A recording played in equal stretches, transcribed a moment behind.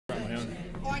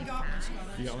Oh, I got one,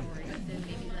 Scott. You got one?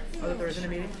 Oh, there isn't a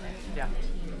meeting? Yeah.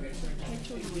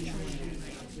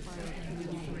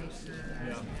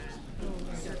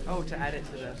 Oh, to add it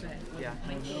to the, yeah.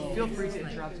 Feel free to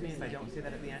interrupt me if I don't say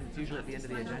that at the end. It's usually at the end of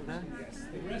the agenda.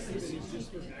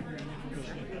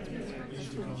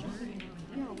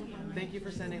 Thank you for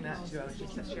sending that too. I was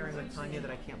just sharing with Tanya that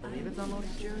I can't believe it's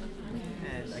almost June,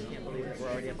 and I can't believe that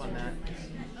we're already up on that.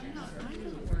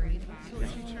 Yeah.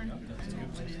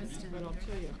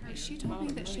 She told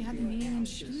me that she had the meeting and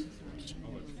she...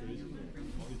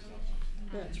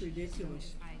 That's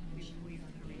ridiculous.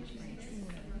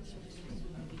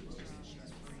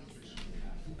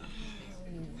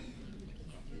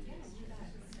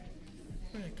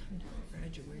 We're gonna come to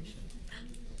graduation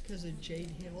because of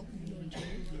Jade Hill. You know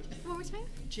Jade? One more time?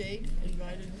 Jade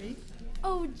invited me.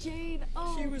 Oh, Jade.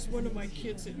 Oh. She was one of my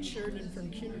kids at Sheridan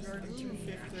from kindergarten through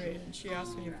 5th grade, and she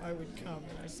asked me if I would come,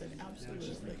 and I said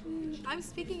absolutely. I'm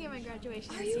speaking at my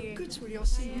graduation Are this you? year. Good, sweetie. I'll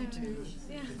see you too.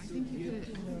 Yeah. I think you could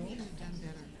have done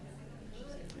better.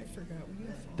 I forgot.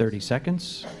 30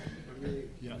 seconds.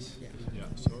 Yes. Yeah,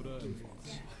 soda and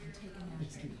floss.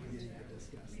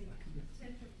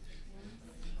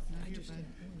 I just didn't.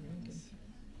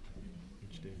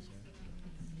 Which day is that?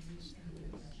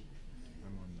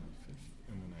 I'm on the 5th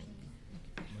and the 9th.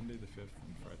 Monday the 5th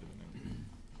and Friday the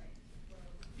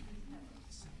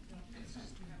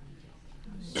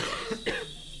 9th.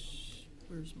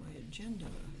 Where's my agenda?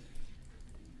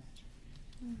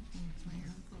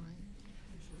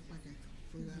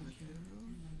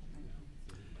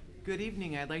 Good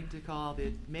evening. I'd like to call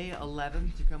the May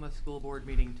 11th Tacoma School Board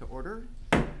meeting to order.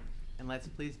 And let's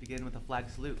please begin with a flag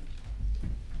salute.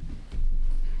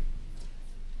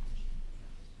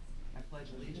 I pledge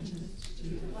allegiance to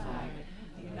the flag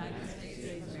of the United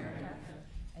States of America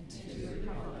and to the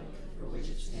republic for which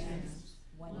it stands,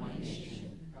 one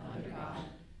nation, under God,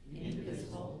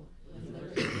 indivisible, with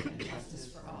liberty and justice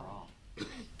for all.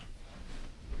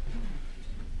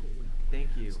 Thank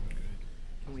you.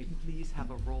 Can we please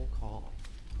have a roll call?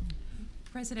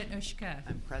 President Ushka.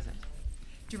 I'm present.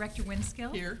 Director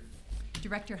Winskill. Here.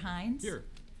 Director Hines. Here.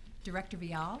 Director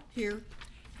Vial. Here.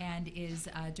 And is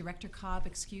Director Cobb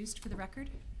excused for the record?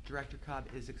 Director Cobb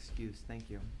is excused. Thank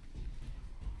you.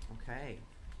 Okay.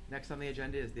 Next on the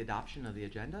agenda is the adoption of the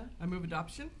agenda. I move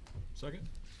adoption. Second?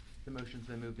 The motion's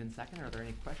been moved in second. Are there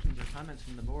any questions or comments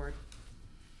from the board?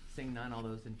 Seeing none, all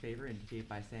those in favor indicate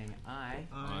by saying aye.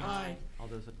 Aye. All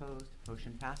those opposed,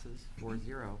 motion passes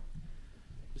 4-0.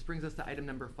 This brings us to item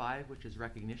number 5, which is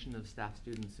recognition of staff,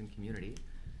 students, and community.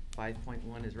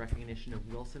 5.1 is recognition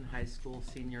of Wilson High School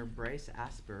senior Bryce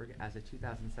Asperg as a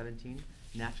 2017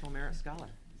 National Merit Scholar.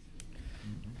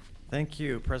 Thank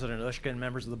you, President Ushka and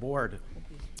members of the board.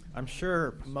 I'm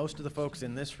sure most of the folks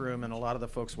in this room and a lot of the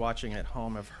folks watching at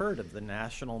home have heard of the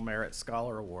National Merit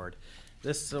Scholar Award.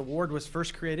 This award was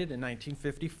first created in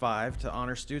 1955 to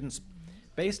honor students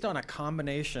based on a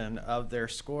combination of their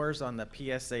scores on the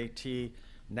PSAT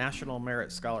National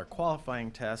Merit Scholar Qualifying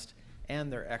Test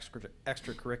and their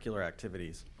extracurricular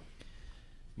activities.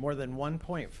 More than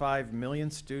 1.5 million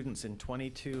students in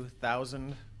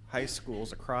 22,000 high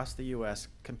schools across the U.S.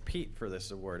 compete for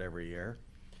this award every year.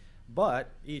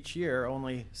 But each year,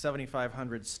 only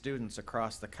 7,500 students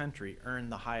across the country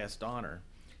earn the highest honor.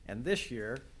 And this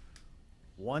year,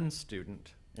 one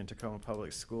student in Tacoma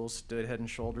Public Schools stood head and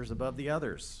shoulders above the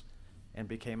others and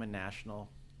became a National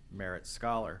Merit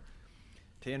Scholar.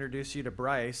 To introduce you to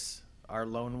Bryce, our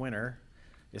lone winner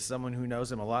is someone who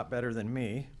knows him a lot better than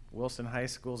me, Wilson High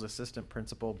School's Assistant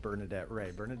Principal, Bernadette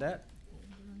Ray. Bernadette?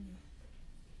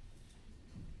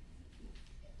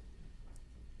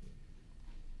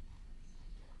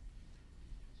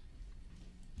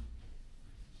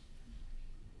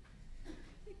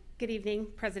 Good evening,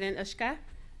 President Ushka,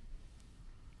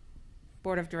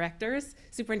 Board of Directors,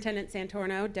 Superintendent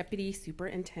Santorno, Deputy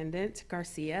Superintendent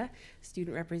Garcia,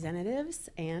 student representatives,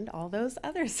 and all those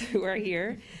others who are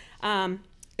here.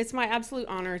 It's my absolute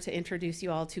honor to introduce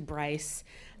you all to Bryce.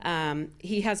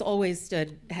 He has always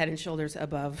stood head and shoulders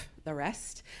above the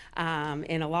rest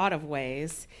in a lot of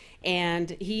ways, and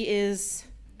he is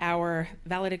our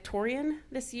valedictorian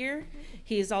this year.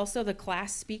 He is also the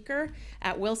class speaker.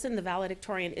 At Wilson, the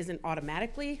valedictorian isn't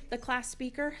automatically the class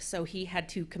speaker, so he had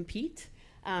to compete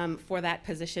for that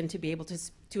position to be able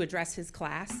to address his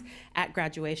class at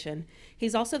graduation.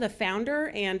 He's also the founder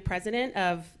and president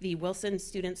of the Wilson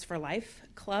Students for Life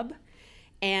Club,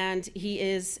 and he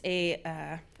is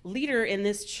a leader in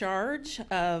this charge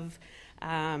of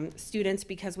students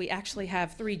because we actually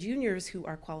have 3 juniors who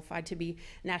are qualified to be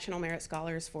National Merit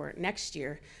Scholars for next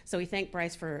year. So we thank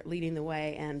Bryce for leading the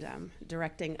way and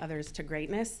directing others to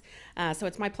greatness. So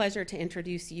it's my pleasure to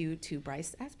introduce you to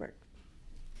Bryce Asberg.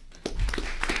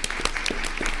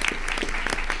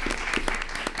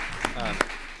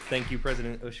 Thank you,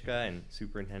 President Ushka and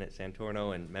Superintendent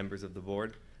Santorno and members of the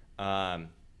board. I'm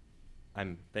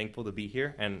thankful to be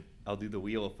here, and I'll do the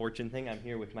Wheel of Fortune thing. I'm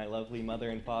here with my lovely mother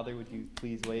and father. Would you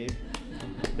please wave?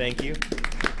 Thank you.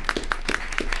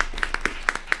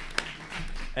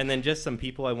 And then just some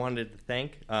people I wanted to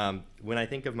thank. When I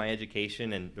think of my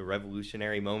education and the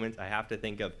revolutionary moments, I have to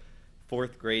think of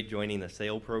 4th grade joining the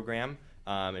SAIL program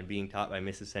and being taught by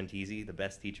Mrs. Santisi, the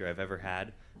best teacher I've ever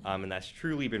had. And that's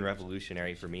truly been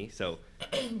revolutionary for me. So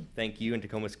thank you and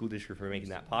Tacoma School District for making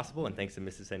that possible. And thanks to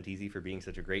Mrs. Santisi for being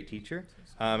such a great teacher.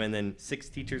 And then 6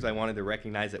 teachers I wanted to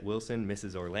recognize at Wilson: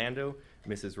 Mrs. Orlando,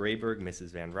 Mrs. Rayberg,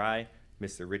 Mrs. Van Rye,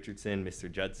 Mr. Richardson,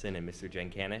 Mr. Judson, and Mr.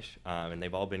 Jenkanish. And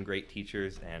they've all been great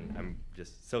teachers. And I'm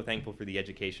just so thankful for the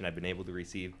education I've been able to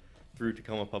receive through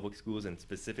Tacoma Public Schools, and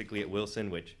specifically at Wilson,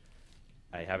 which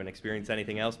I haven't experienced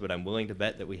anything else, but I'm willing to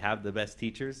bet that we have the best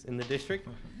teachers in the district.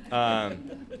 Okay,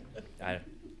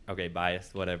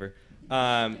 biased, whatever.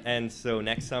 And so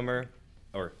next summer,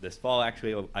 or this fall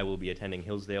actually, I will be attending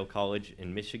Hillsdale College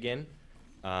in Michigan.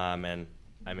 And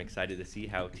I'm excited to see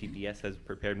how TPS has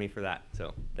prepared me for that.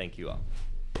 So thank you all.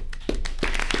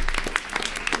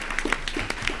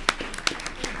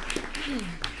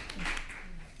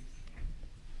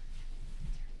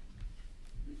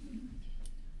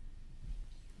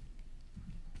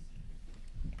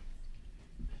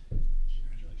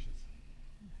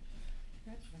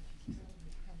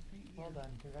 Well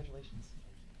done. Congratulations.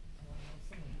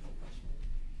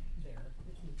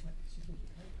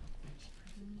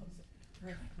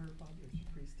 Her father is a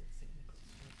priest at St. Nicholas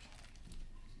Church.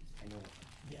 I know.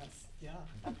 Yes, yeah.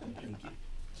 Thank you.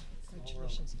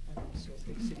 Congratulations. I'm also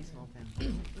Big city, small town.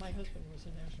 my husband was a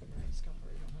National Merit Scholar.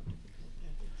 I don't have to be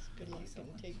that. It's good luck and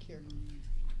take care.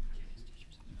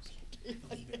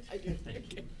 I do.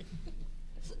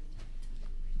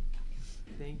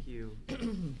 Thank you.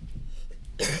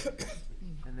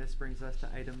 And this brings us to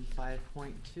item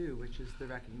 5.2, which is the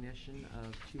recognition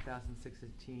of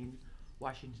 2016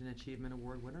 Washington Achievement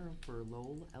Award winner for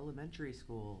Lowell Elementary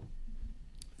School.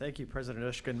 Thank you, President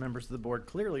Ushka and members of the board.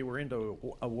 Clearly, we're into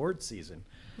award season.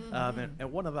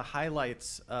 And one of the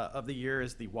highlights of the year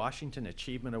is the Washington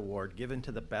Achievement Award given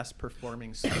to the best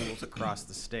performing schools across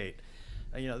the state.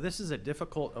 You know, this is a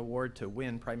difficult award to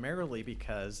win primarily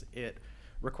because it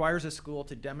requires a school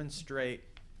to demonstrate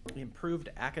improved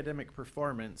academic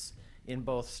performance in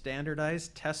both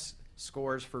standardized test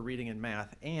scores for reading and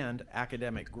math and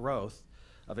academic growth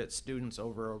of its students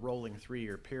over a rolling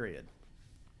 3-year period.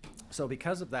 So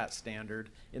because of that standard,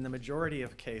 in the majority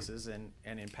of cases and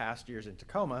in past years in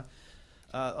Tacoma,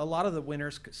 a lot of the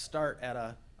winners start at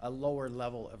a lower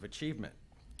level of achievement.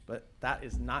 But that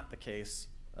is not the case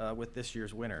with this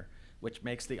year's winner, which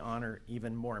makes the honor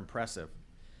even more impressive.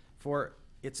 For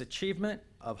its achievement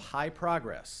of high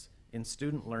progress in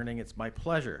student learning, it's my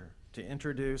pleasure to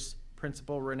introduce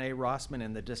Principal Renee Rossman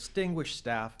and the distinguished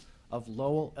staff of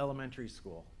Lowell Elementary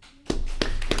School.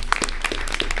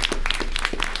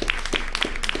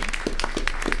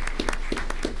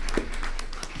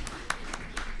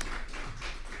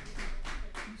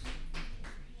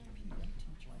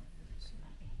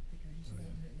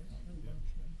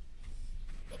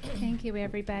 Thank you,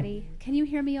 everybody. Can you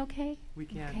hear me okay? We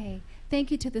can. Okay. Thank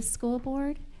you to the school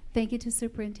board. Thank you to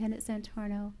Superintendent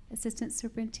Santorno, Assistant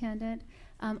Superintendent,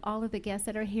 all of the guests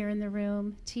that are here in the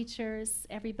room, teachers,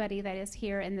 everybody that is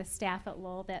here, and the staff at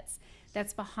Lowell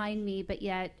that's behind me, but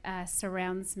yet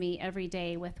surrounds me every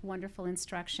day with wonderful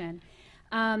instruction.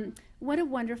 What a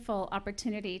wonderful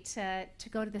opportunity to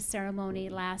go to the ceremony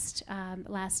last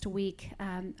week.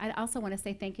 I also want to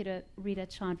say thank you to Rita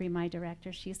Chandri, my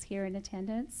director. She's here in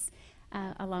attendance,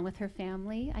 along with her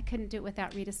family. I couldn't do it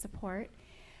without Rita's support.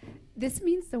 This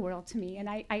means the world to me, and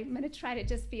I'm going to try to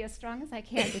just be as strong as I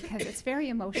can because it's very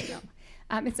emotional.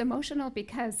 It's emotional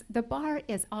because the bar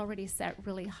is already set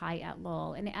really high at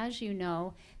Lowell, and as you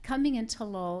know, coming into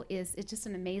Lowell it's just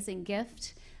an amazing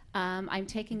gift. I'm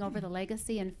taking over the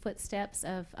legacy and footsteps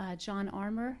of John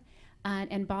Armour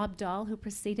and Bob Dahl, who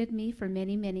preceded me for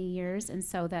many, many years, and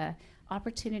so the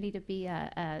opportunity to be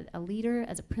a leader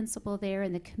as a principal there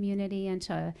in the community and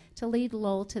to lead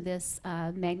Lowell to this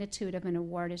magnitude of an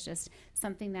award is just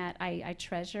something that I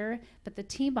treasure. But the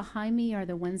team behind me are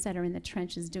the ones that are in the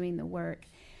trenches doing the work.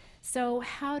 So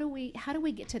how do we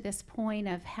get to this point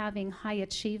of having high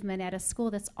achievement at a school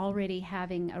that's already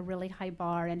having a really high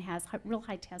bar and has real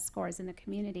high test scores in the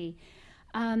community?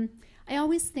 I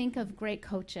always think of great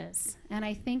coaches, and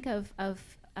I think of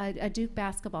a Duke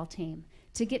basketball team.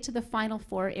 To get to the Final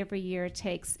Four every year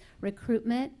takes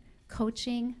recruitment,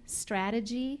 coaching,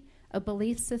 strategy, a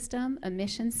belief system, a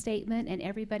mission statement, and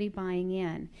everybody buying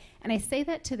in. And I say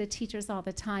that to the teachers all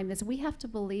the time, is we have to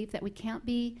believe that we can't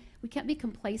be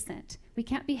complacent. We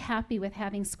can't be happy with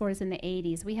having scores in the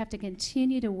 80s. We have to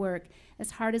continue to work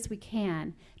as hard as we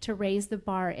can to raise the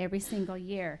bar every single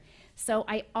year. So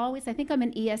I think I'm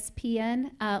an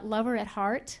ESPN lover at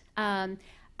heart.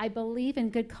 I believe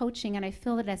in good coaching, and I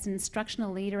feel that as an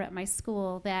instructional leader at my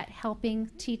school, that helping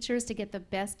teachers to get the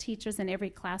best teachers in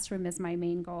every classroom is my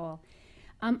main goal.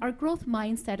 Our growth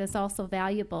mindset is also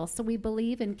valuable, so we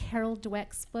believe in Carol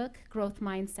Dweck's book, Growth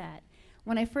Mindset.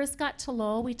 When I first got to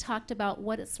Lowell, we talked about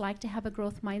what it's like to have a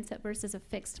growth mindset versus a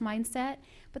fixed mindset,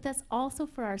 but that's also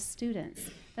for our students.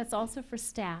 That's also for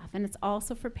staff, and it's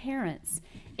also for parents.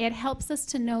 It helps us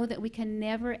to know that we can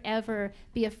never, ever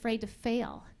be afraid to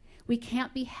fail. We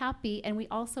can't be happy, and we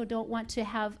also don't want to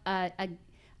have a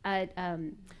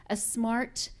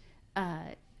smart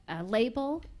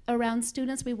label around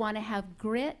students. We want to have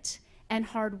grit and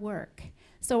hard work.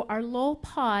 So our Lowell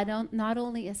pod not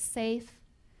only is safe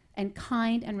and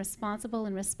kind and responsible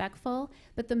and respectful,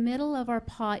 but the middle of our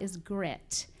paw is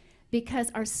grit,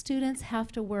 because our students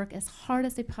have to work as hard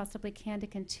as they possibly can to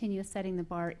continue setting the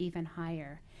bar even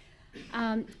higher.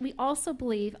 I also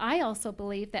believe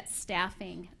that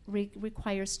staffing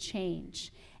requires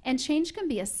change. And change can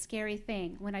be a scary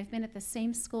thing when I've been at the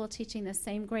same school teaching the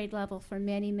same grade level for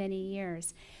many, many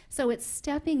years. So it's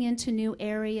stepping into new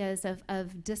areas of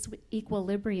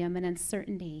disequilibrium and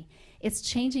uncertainty. It's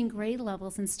changing grade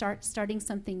levels and starting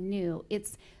something new.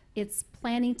 It's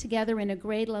planning together in a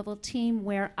grade level team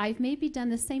where I've maybe done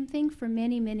the same thing for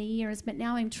many, many years, but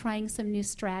now I'm trying some new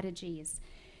strategies.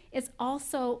 It's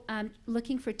also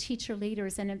looking for teacher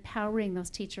leaders and empowering those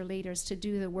teacher leaders to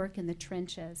do the work in the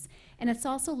trenches. And it's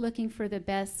also looking for the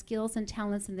best skills and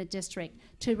talents in the district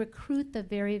to recruit the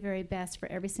very, very best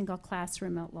for every single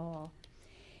classroom at Lowell.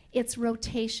 It's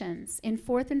rotations. In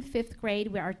 4th and 5th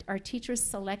grade, where our teachers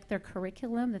select their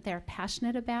curriculum that they're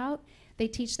passionate about. They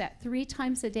teach that 3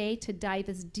 times a day to dive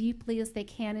as deeply as they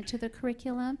can into the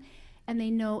curriculum. And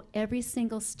they know every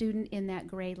single student in that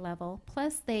grade level.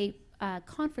 Plus, they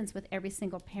conference with every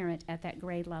single parent at that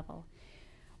grade level.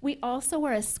 We also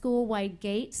are a school-wide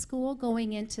gate school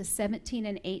going into 17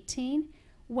 and 18.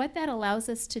 What that allows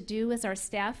us to do is our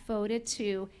staff voted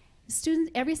to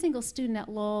every single student at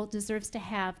Lowell deserves to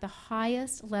have the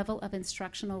highest level of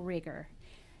instructional rigor.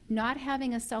 Not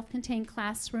having a self-contained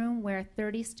classroom where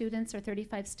 30 students or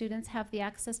 35 students have the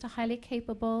access to highly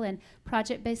capable and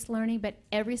project-based learning, but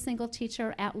every single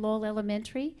teacher at Lowell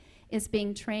Elementary is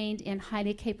being trained in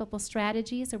highly capable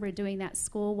strategies, and we're doing that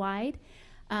school-wide.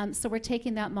 So we're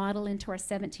taking that model into our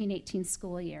 17-18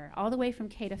 school year, all the way from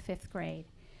K to 5th grade.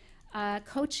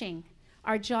 Coaching.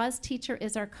 Our JAWS teacher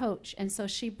is our coach, and so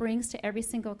she brings to every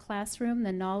single classroom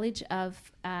the knowledge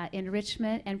of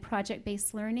enrichment and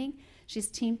project-based learning. She's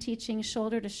team teaching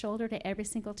shoulder to shoulder to every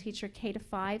single teacher K to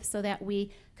 5 so that we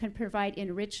can provide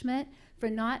enrichment for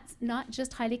not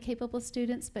just highly capable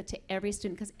students, but to every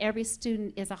student, because every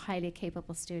student is a highly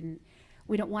capable student.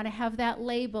 We don't want to have that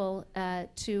label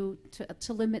to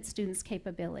limit students'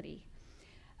 capability.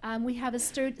 We have a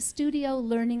studio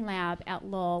learning lab at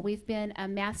Lowell. We've been a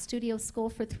math studio school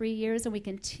for 3 years, and we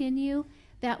continue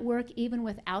that work even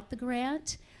without the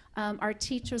grant. Our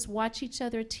teachers watch each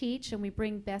other teach, and we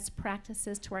bring best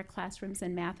practices to our classrooms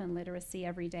in math and literacy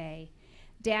every day.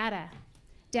 Data.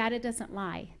 Data doesn't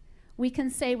lie. We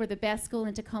can say we're the best school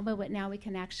in Tacoma, but now we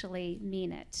can actually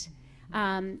mean it.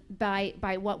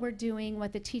 By what we're doing,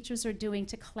 what the teachers are doing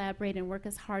to collaborate and work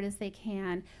as hard as they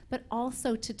can, but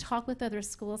also to talk with other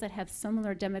schools that have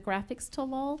similar demographics to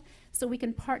Lowell, so we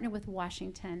can partner with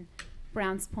Washington,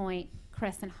 Browns Point,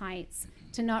 Crescent Heights,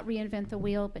 to not reinvent the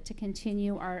wheel, but to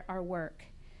continue our work.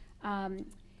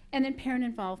 And then parent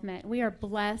involvement. We are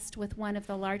blessed with one of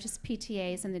the largest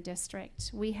PTAs in the district.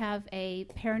 We have a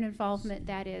parent involvement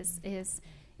that is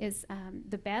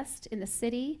the best in the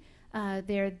city.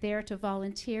 They're there to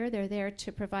volunteer. They're there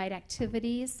to provide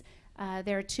activities.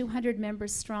 They're 200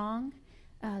 members strong.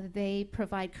 They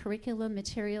provide curriculum,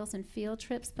 materials, and field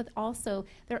trips, but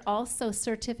they're also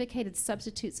certificated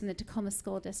substitutes in the Tacoma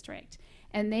School District.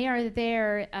 And they are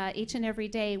there each and every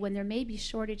day when there may be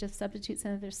shortage of substitutes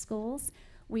in other schools.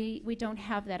 We don't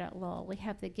have that at Lowell. We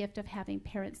have the gift of having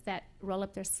parents that roll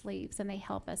up their sleeves and they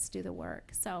help us do the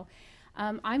work. So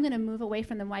I'm going to move away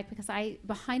from the mic because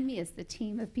behind me is the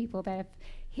team of people that have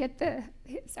hit the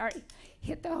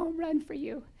home run for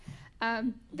you.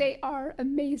 They are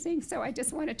amazing, so I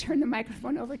just want to turn the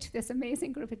microphone over to this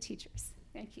amazing group of teachers.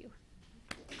 Thank you.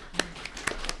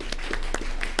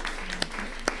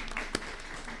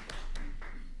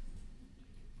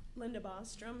 Linda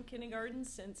Bostrom, kindergarten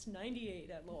since '98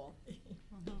 at Lowell.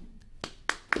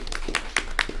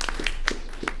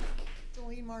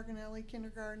 Jolene Marginelli,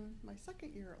 kindergarten, my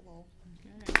second year at Lowell.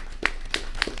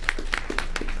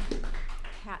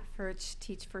 Pat Furch,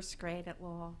 teach first grade at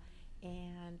Lowell,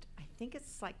 and I think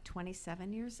it's like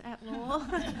 27 years at Lowell.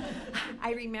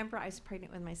 I remember I was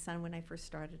pregnant with my son when I first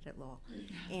started at Lowell,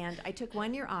 and I took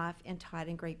 1 year off and taught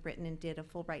in Great Britain and did a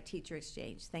Fulbright teacher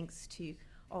exchange. Thanks to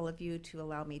all of you to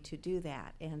allow me to do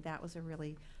that, and that was a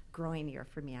really growing year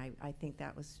for me. I think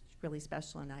that was really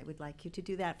special, and I would like you to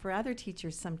do that for other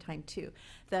teachers sometime too.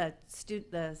 The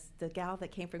gal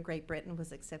that came from Great Britain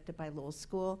was accepted by Lowell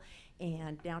School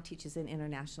and now teaches in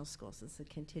international schools, and so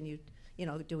continued,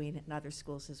 doing it in other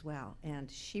schools as well.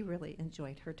 And she really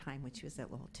enjoyed her time when she was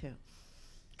at Lowell too.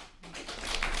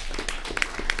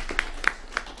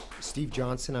 Steve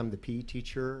Johnson, I'm the PE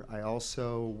teacher. I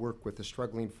also work with the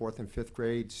struggling 4th and 5th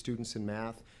grade students in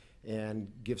math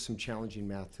and give some challenging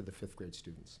math to the 5th grade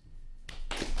students.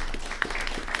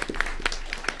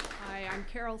 Hi, I'm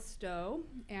Carol Stowe,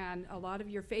 and a lot of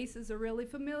your faces are really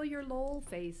familiar Lowell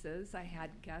faces. I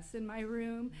had Gus in my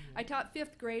room. I taught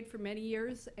 5th grade for many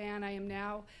years, and I am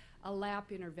now a lap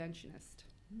interventionist.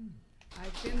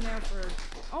 I've been there for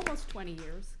almost 20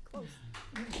 years, close.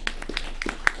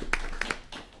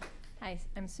 Hi,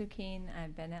 I'm Sue Keene.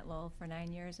 I've been at Lowell for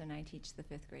 9 years, and I teach the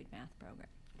 5th grade math program.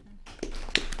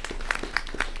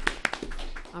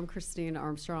 I'm Christine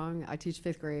Armstrong. I teach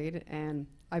 5th grade, and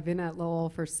I've been at Lowell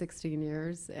for 16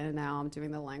 years, and now I'm doing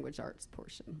the language arts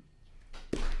portion.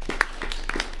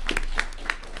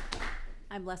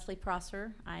 I'm Leslie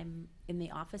Prosser. I'm in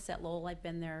the office at Lowell. I've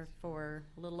been there for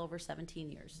a little over 17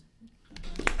 years.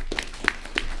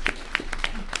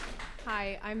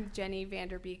 Hi, I'm Jenny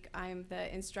Vanderbeek. I'm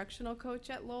the instructional coach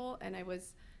at Lowell, and I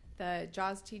was the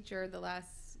JAWS teacher the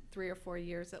last 3 or 4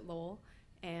 years at Lowell.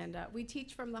 And we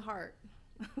teach from the heart,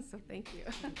 so thank you.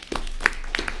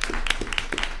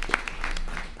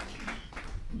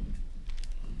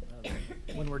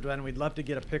 When we're done, we'd love to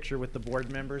get a picture with the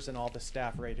board members and all the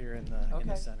staff right here in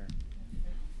the center.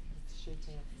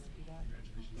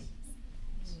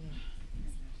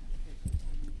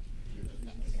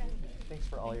 Thanks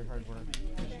for all your hard work.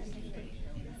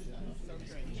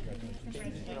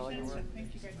 Thank you for all your work.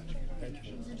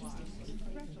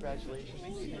 Congratulations.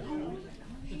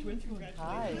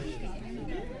 Hi.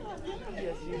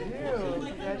 Yes, you do.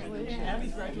 Congratulations.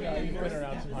 Abby's graduating. You've been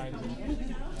around some highs.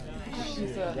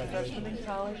 She's a freshman in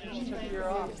college and she took a year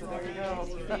off, so there you go.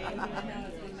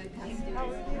 How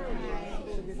are you?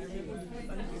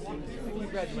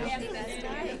 Congratulations.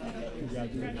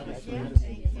 Congratulations.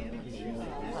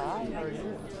 Hi, how are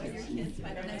you?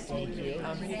 Thank you.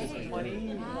 How many is it?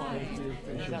 21.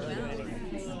 Is that right?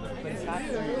 But it's not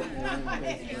true.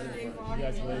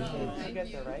 Congratulations. You get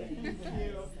there, right?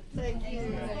 Thank you.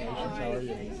 How are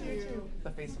you?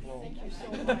 The face of Lowell.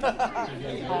 All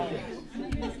right. How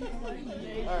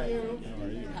are you?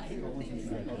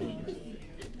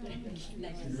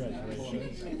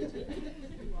 Congratulations.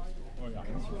 Oh,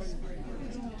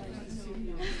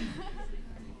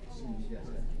 yeah.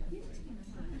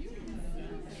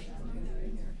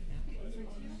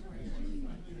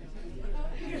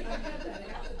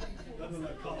 Doesn't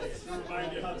that call it? Remind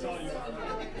you how tall you are,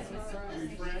 right? Are we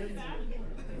friends?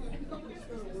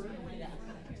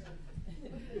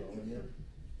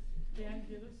 Dan,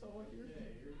 get us all here.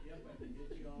 Yep, I can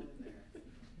get you all in there.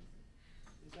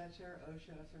 Is that chair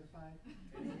OSHA certified?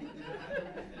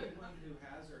 Anyone who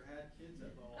has or had kids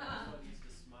at Lowell also needs to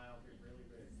smile really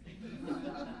big.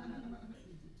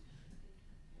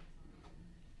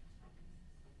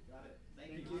 Got it.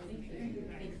 Thank you. Thank you.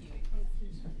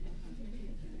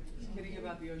 Just kidding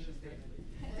about the OSHA statement.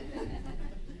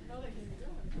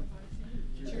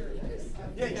 Sure.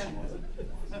 Yeah.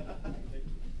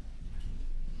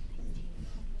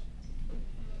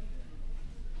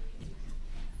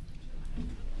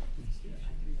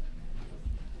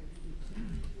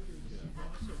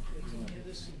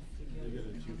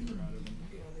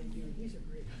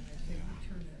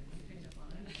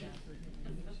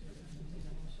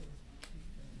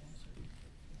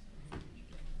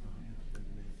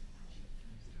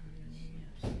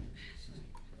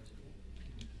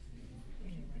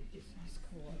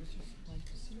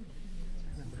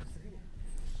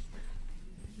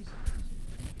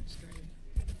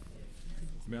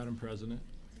 Madam President?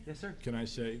 Yes, sir. Can I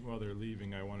say, while they're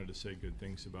leaving, I wanted to say good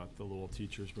things about the Lowell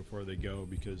teachers before they go,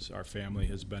 because our family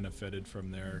has benefited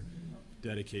from their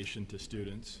dedication to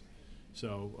students.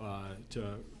 So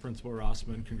to Principal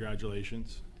Rossman,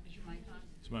 congratulations. Is your mic on?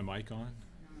 Is my mic on?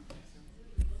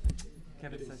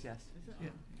 Kevin says yes. Yeah.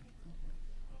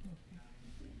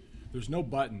 There's no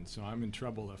button, so I'm in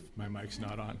trouble if my mic's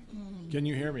not on. Can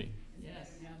you hear me? Yes.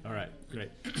 All right,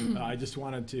 great. I just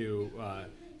wanted to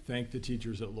thank the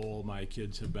teachers at Lowell. My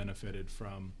kids have benefited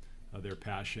from their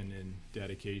passion and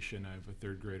dedication. I have a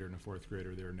 3rd grader and a 4th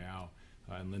grader there now.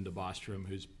 And Linda Bostrom,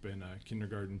 who's been a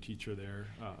kindergarten teacher there.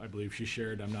 I believe she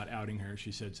shared, I'm not outing her,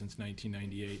 she said since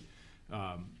 1998,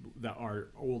 that our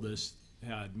oldest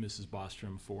had Mrs.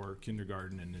 Bostrom for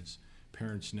kindergarten, and as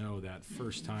parents know, that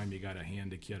first time you got to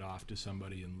hand a kid off to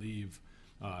somebody and leave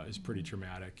is pretty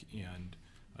traumatic, and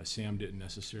Sam didn't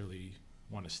necessarily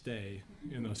want to stay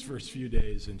in those first few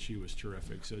days, and she was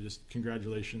terrific. So just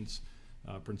congratulations,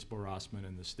 Principal Rossman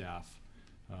and the staff.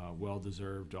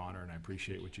 Well-deserved honor, and I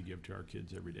appreciate what you give to our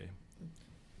kids every day.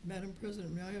 Madam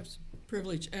President, may I have some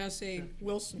privilege? As a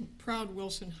proud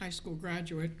Wilson High School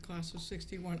graduate, class of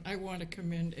 61, I want to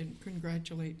commend and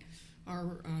congratulate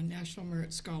our National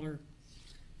Merit Scholar,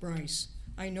 Bryce.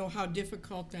 I know how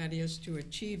difficult that is to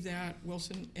achieve that.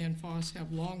 Wilson and Foss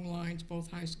have long lines,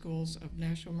 both high schools, of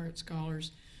National Merit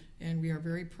Scholars, and we are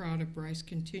very proud of Bryce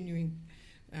continuing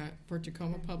for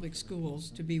Tacoma Public Schools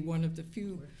to be one of the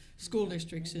few school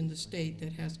districts in the state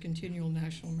that has continual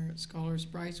National Merit Scholars.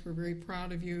 Bryce, we're very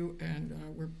proud of you, and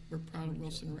we're proud of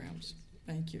Wilson Rams.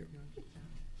 Thank you.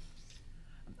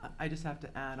 I just have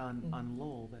to add on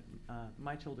Lowell that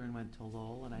my children went to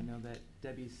Lowell, and I know that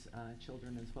Debbie's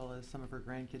children, as well as some of her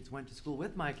grandkids, went to school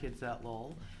with my kids at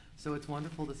Lowell. So it's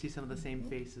wonderful to see some of the same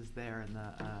faces there, and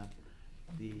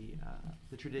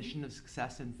the tradition of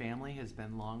success in family has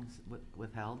been long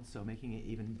withheld, so making it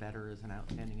even better is an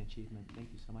outstanding achievement. Thank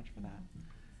you so much for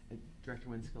that. Director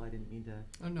Winskill, I didn't mean to.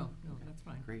 Oh, no, that's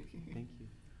fine. Great, thank you.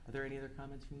 Are there any other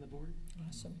comments from the board?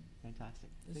 Awesome. Fantastic,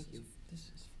 thank you. This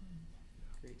is fun.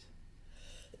 Great.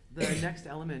 The next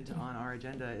element on our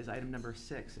agenda is item number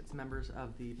 6. It's members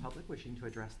of the public wishing to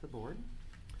address the board.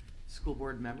 School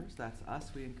board members, that's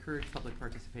us. We encourage public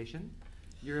participation.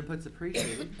 Your input's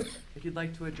appreciated. If you'd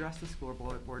like to address the school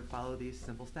board, follow these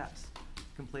simple steps.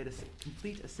 Complete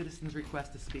a citizen's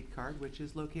request to speak card, which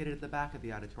is located at the back of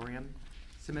the auditorium.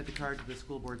 Submit the card to the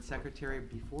school board secretary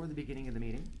before the beginning of the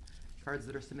meeting. Cards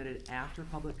that are submitted after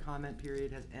public comment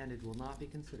period has ended will not be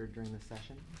considered during this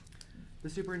session. The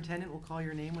superintendent will call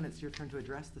your name when it's your turn to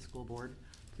address the school board.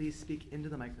 Please speak into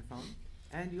the microphone,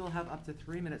 and you'll have up to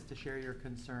 3 minutes to share your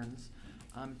concerns.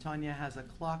 Tanya has a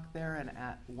clock there, and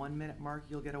at 1 minute mark,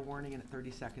 you'll get a warning, and at 30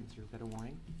 seconds, you'll get a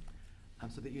warning,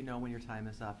 so that you know when your time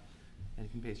is up and you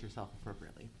can pace yourself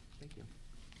appropriately. Thank you.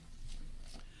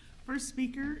 First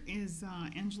speaker is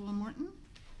Angela Morton.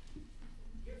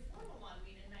 You're formal on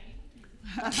me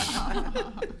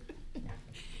tonight.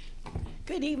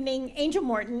 Good evening, Angel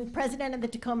Morton, President of the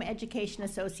Tacoma Education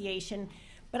Association.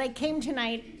 But I came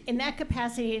tonight in that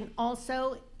capacity and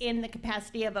also in the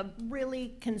capacity of a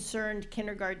really concerned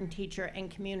kindergarten teacher and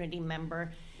community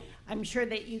member. I'm sure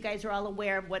that you guys are all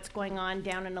aware of what's going on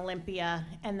down in Olympia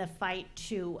and the fight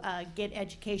to get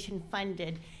education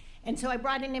funded. And so I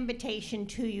brought an invitation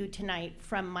to you tonight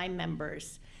from my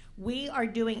members. We are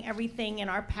doing everything in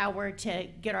our power to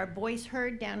get our voice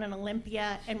heard down in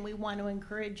Olympia, and we want to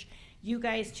encourage you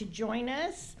guys to join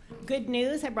us. Good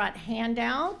news, I brought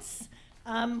handouts.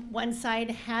 One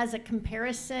side has a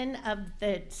comparison of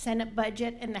the Senate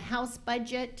budget and the House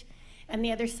budget, and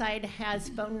the other side has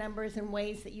phone numbers and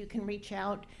ways that you can reach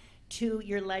out to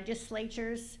your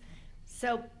legislatures.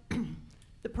 So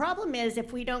the problem is,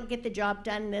 if we don't get the job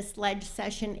done this ledge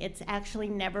session, it's actually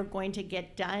never going to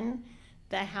get done.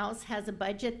 The House has a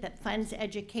budget that funds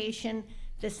education.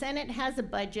 The Senate has a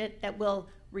budget that will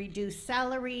reduce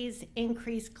salaries,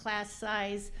 increase class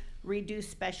size, reduce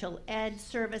special ed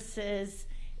services.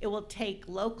 It will take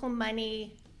local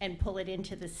money and pull it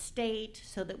into the state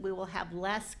so that we will have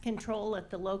less control at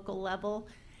the local level.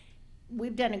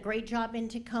 We've done a great job in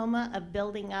Tacoma of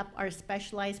building up our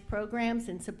specialized programs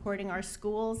and supporting our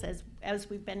schools, as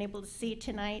we've been able to see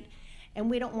tonight, and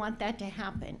we don't want that to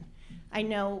happen. I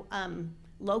know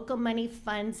local money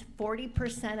funds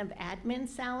 40% of admin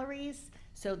salaries,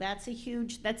 so that's a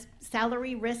huge,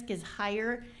 salary risk is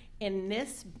higher in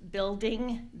this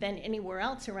building than anywhere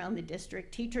else around the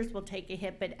district. Teachers will take a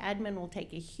hit, but admin will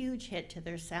take a huge hit to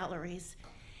their salaries.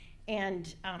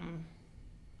 And I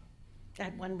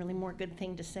had one really more good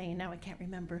thing to say, and now I can't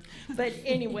remember. But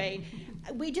anyway,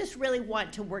 we just really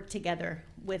want to work together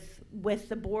with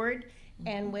the board.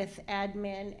 and with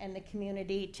admin and the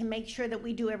community to make sure that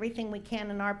we do everything we can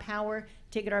in our power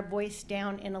to get our voice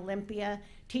down in Olympia.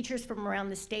 Teachers from around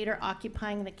the state are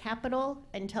occupying the Capitol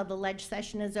until the ledge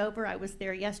session is over. I was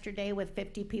there yesterday with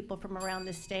 50 people from around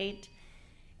the state,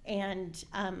 and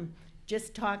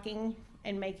just talking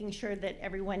and making sure that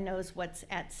everyone knows what's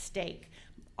at stake.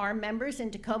 Our members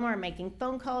in Tacoma are making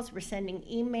phone calls, we're sending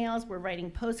emails, we're writing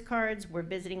postcards, we're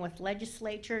visiting with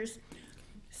legislatures.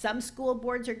 Some school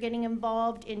boards are getting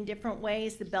involved in different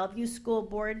ways. The Bellevue School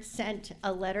Board sent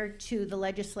a letter to the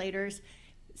legislators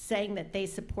saying that they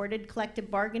supported collective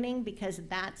bargaining because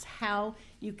that's how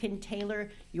you can tailor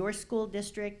your school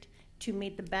district to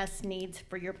meet the best needs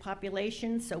for your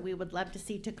population. So we would love to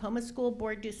see Tacoma School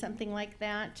Board do something like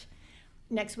that.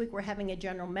 Next week, we're having a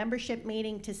general membership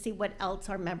meeting to see what else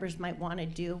our members might want to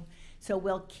do. So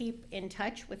we'll keep in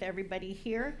touch with everybody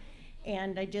here.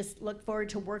 And I just look forward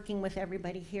to working with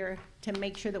everybody here to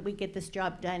make sure that we get this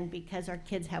job done because our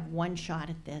kids have one shot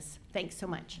at this. Thanks so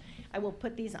much. I will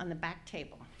put these on the back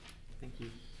table. Thank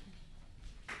you.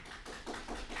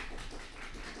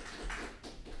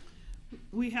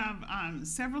 We have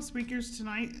several speakers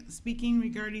tonight speaking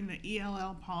regarding the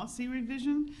ELL policy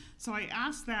revision. So I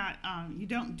ask that you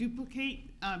don't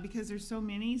duplicate because there's so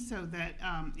many, so that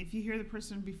if you hear the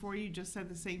person before you just said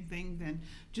the same thing, then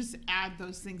just add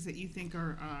those things that you think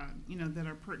are, that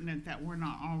are pertinent that were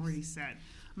not already said.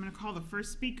 I'm going to call the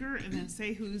first speaker and then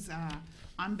say who's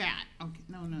on bat. Okay,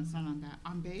 no, it's not on bat.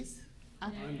 On base?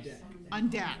 On deck. On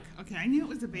deck. Okay, I knew it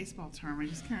was a baseball term. I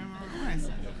just can't remember what it was.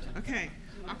 Okay,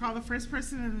 I'll call the first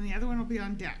person and then the other one will be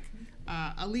on deck.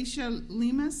 Alicia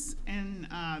Lemus, and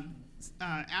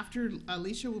after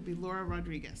Alicia will be Laura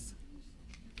Rodriguez.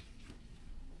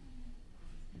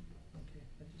 Okay,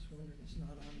 I just wondered, it's not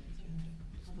on the agenda.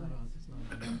 It's not on. It's not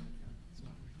on. It's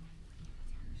not.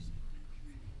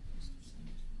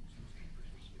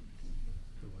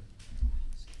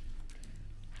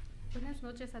 Buenas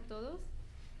noches a todos.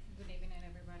 Good evening,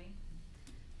 everybody.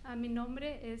 Mi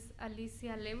nombre es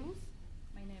Alicia Lemus.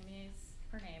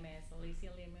 Her name is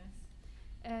Alicia Lemus.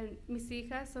 Mis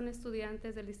hijas son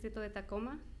estudiantes del distrito de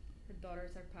Tacoma. Her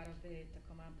daughters are part of the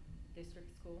Tacoma District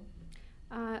School.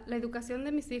 La educación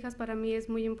de mis hijas para mí es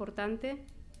muy importante.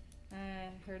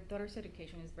 Her daughter's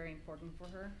education is very important for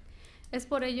her. Es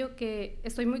por ello que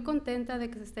estoy muy contenta de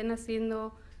que se estén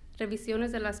haciendo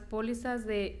revisiones de las pólizas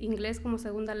de inglés como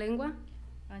segunda lengua.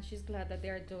 And she's glad that they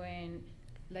are doing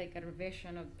like a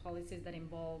revision of policies that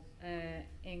involve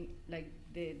in like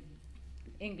the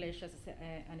English as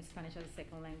and Spanish as a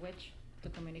second language to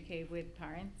communicate with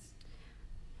parents.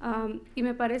 Y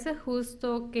me parece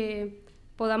justo que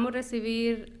podamos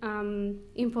recibir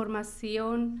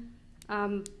información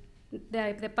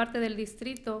de parte del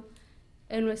distrito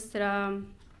en nuestra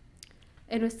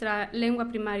lengua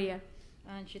primaria.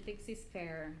 And she thinks it's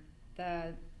fair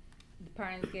that the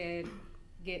parents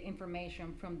get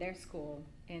information from their school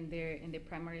in their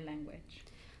primary language.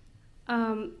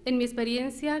 En mi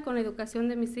experiencia con la educación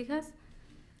de mis hijas,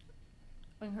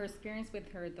 in her experience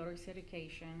with her daughter's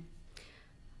education,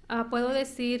 puedo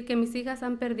decir que mis hijas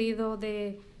han perdido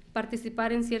de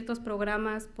participar en ciertos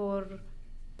programas por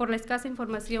la escasa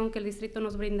información que el distrito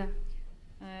nos brinda.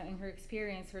 In her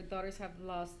experience, her daughters have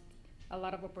lost a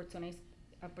lot of opportunities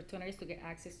to get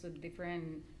access to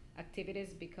different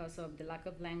activities because of the lack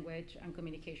of language and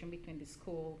communication between the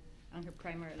school and her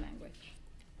primary language,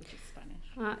 which is Spanish.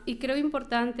 Y creo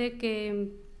importante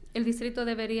que el distrito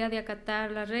debería de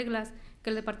acatar las reglas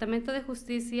que el Departamento de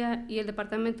Justicia y el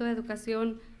Departamento de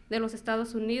Educación de los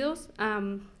Estados Unidos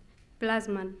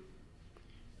plasman.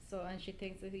 So, and she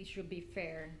thinks that it should be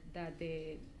fair that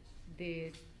the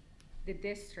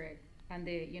district and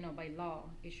by law,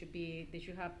 they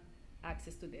should have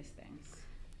access to these things.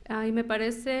 Y me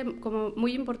parece como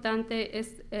muy importante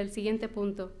es el siguiente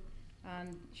punto.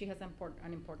 And she has an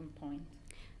important point.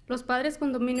 Los padres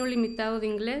con dominio limitado de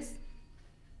inglés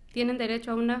tienen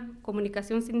derecho a una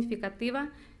comunicación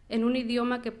significativa en un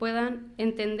idioma que puedan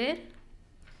entender.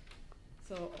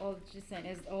 So all she's saying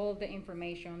is all the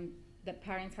information, the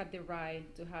parents have the right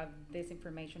to have this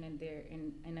information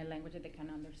in a language that they can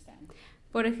understand.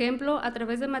 Por ejemplo, a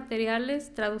través de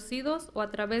materiales traducidos o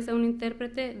a través de un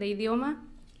intérprete de idioma.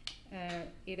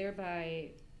 Either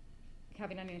by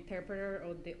having an interpreter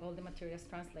or all the materials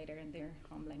translated in their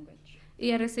home language.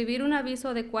 Y a recibir un aviso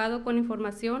adecuado con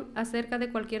información acerca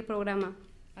de cualquier programa.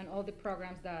 And all the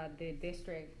programs that the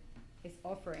district is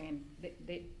offering,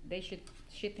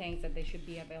 she thinks that they should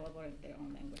be available in their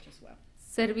own language as well.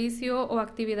 Servicio o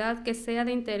actividad que sea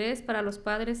de interés para los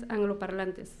padres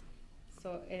angloparlantes.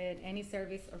 So any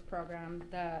service or program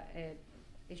that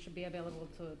it should be available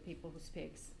to people who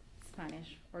speak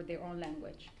Spanish or their own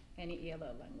language, any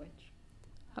ELL language.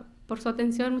 Por su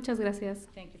atención, muchas gracias.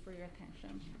 Thank you for your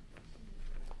attention.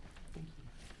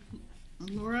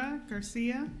 Laura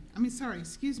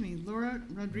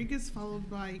Rodriguez, followed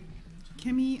by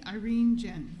Kimmy Irene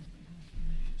Jen.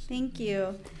 Thank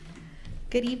you.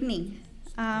 Good evening.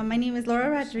 My name is Laura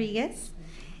Rodriguez,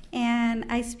 and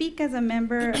I speak as a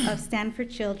member of Stand for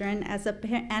Children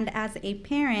and as a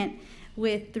parent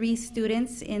with 3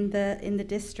 students in the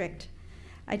district.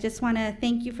 I just want to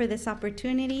thank you for this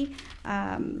opportunity,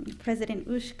 President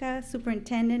Ushka,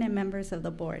 Superintendent, and members of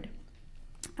the board.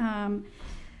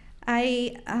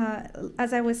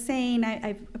 As I was saying,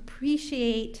 I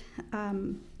appreciate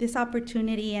this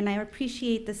opportunity, and I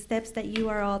appreciate the steps that you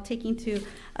are all taking to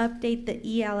update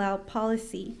the ELL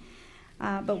policy.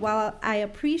 But while I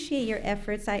appreciate your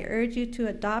efforts, I urge you to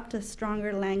adopt a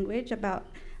stronger language about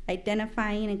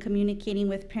identifying and communicating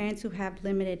with parents who have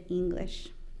limited English.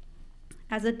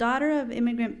 As a daughter of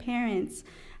immigrant parents,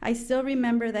 I still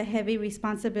remember the heavy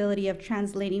responsibility of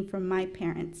translating for my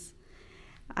parents.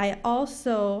 I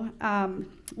also,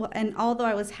 and although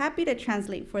I was happy to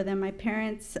translate for them,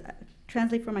 this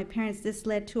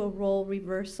led to a role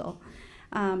reversal.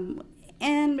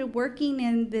 And working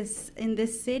in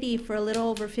this city for a little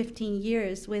over 15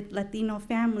 years with Latino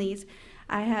families,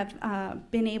 I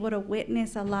have been able to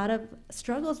witness a lot of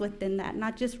struggles within that,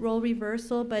 not just role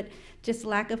reversal, but just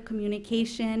lack of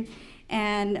communication.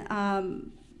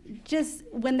 And just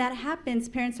when that happens,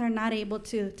 parents are not able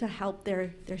to help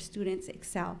their students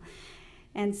excel.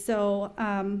 And so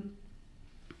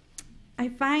I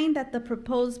find that the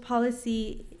proposed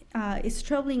policy is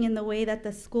troubling in the way that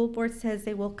the school board says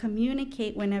they will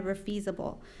communicate whenever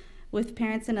feasible with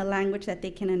parents in a language that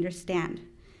they can understand.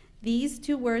 These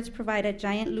 2 words provide a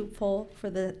giant loophole for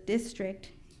the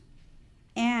district,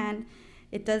 and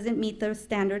it doesn't meet the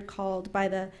standard called by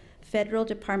the Federal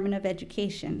Department of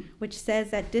Education, which says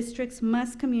that districts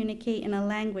must communicate in a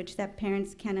language that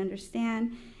parents can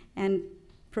understand and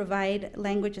provide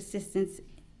language assistance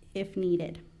if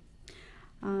needed.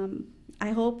 I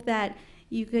hope that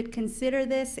you could consider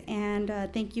this, and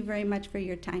thank you very much for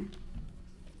your time.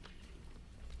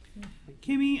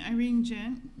 Kimmy Irene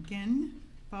Gen,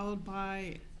 followed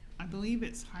by, I believe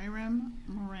it's Hiram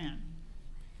Moran.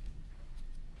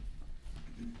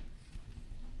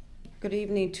 Good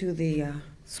evening to the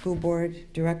school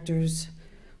board, directors,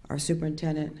 our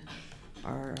superintendent,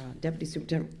 our deputy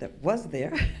superintendent that was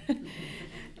there.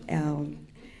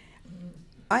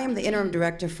 I am the interim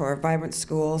director for Vibrant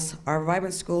Schools. Our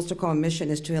Vibrant Schools Tacoma mission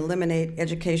is to eliminate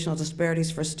educational disparities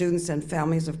for students and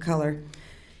families of color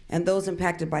and those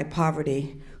impacted by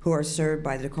poverty who are served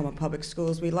by the Tacoma Public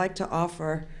Schools. We'd like to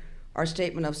offer our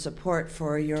statement of support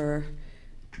for your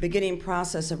beginning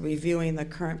process of reviewing the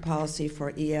current policy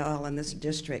for ELL in this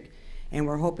district. And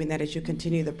we're hoping that as you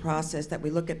continue the process that we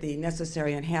look at the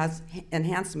necessary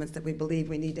enhancements that we believe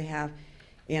we need to have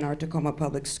in our Tacoma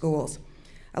Public Schools.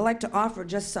 I'd like to offer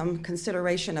just some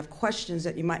consideration of questions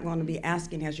that you might want to be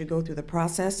asking as you go through the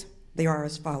process. They are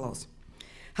as follows.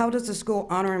 How does the school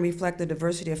honor and reflect the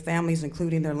diversity of families,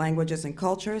 including their languages and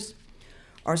cultures?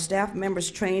 Are staff members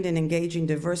trained in engaging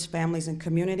diverse families and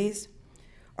communities?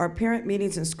 Are parent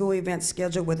meetings and school events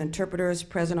scheduled with interpreters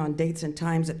present on dates and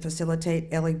times that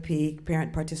facilitate LEP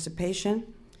parent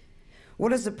participation?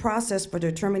 What is the process for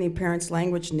determining parents'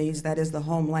 language needs, that is the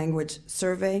home language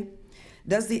survey?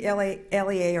 Does the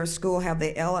LEA or school have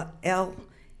the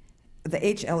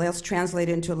HLS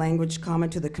translated into language common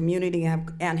to the community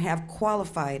and have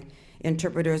qualified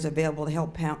interpreters available to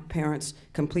help parents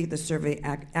complete the survey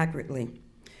accurately?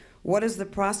 What is the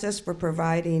process for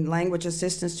providing language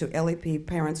assistance to LEP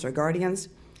parents or guardians?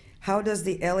 How does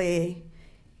the LEA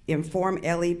inform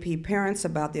LEP parents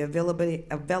about the availability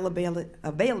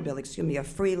of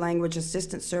free language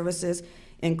assistance services,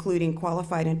 including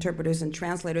qualified interpreters and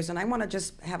translators? And I want to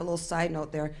just have a little side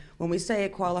note there. When we say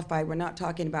qualified, we're not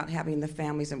talking about having the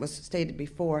families, and was stated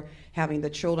before, having the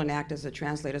children act as the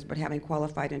translators, but having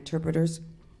qualified interpreters.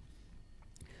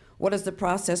 What is the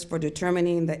process for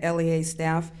determining the LEA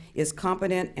staff is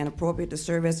competent and appropriate to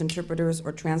serve as interpreters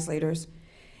or translators?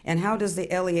 And how does the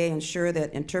LEA ensure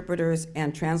that interpreters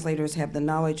and translators have the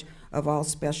knowledge of all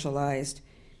specialized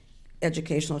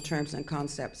educational terms and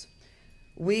concepts?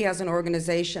 We as an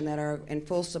organization that are in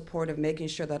full support of making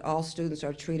sure that all students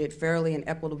are treated fairly and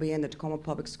equitably in the Tacoma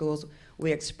Public Schools,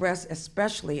 we express,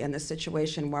 especially in this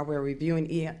situation while we're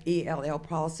reviewing ELL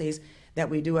policies, that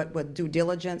we do it with due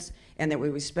diligence and that we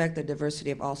respect the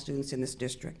diversity of all students in this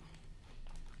district.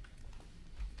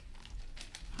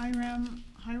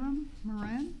 Hiram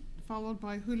Moran, followed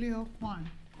by Julio Juan.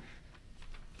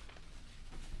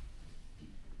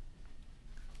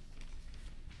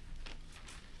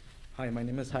 Hi, my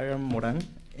name is Hiram Moran,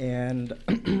 and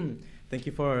thank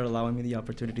you for allowing me the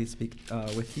opportunity to speak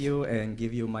with you and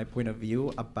give you my point of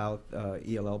view about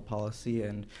ELL policy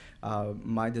and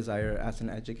my desire as an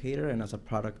educator and as a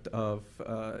product of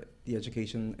the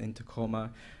education in Tacoma,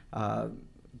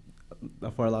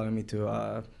 for allowing me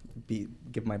to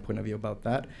give my point of view about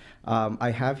that. I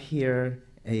have here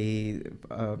a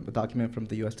document from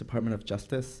the U.S. Department of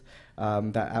Justice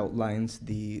that outlines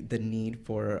the need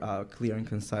for clear and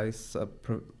concise,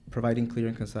 providing clear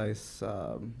and concise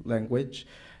language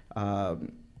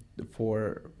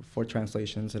for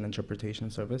translations and interpretation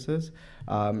services.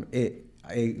 It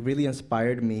really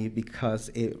inspired me because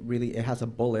it has a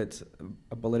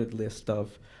bulleted list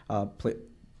of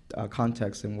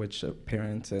contexts in which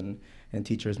parents and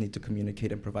teachers need to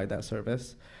communicate and provide that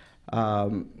service.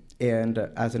 And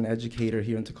as an educator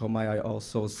here in Tacoma, I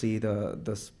also see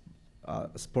the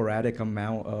sporadic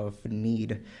amount of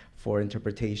need for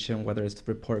interpretation, whether it's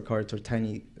report cards or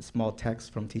tiny small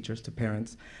text from teachers to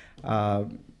parents.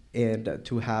 And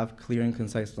to have clear and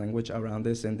concise language around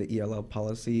this in the ELL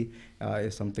policy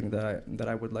is something that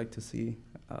I would like to see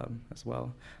as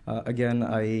well. Again,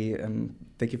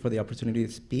 thank you for the opportunity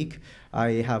to speak.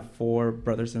 I have 4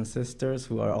 brothers and sisters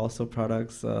who are also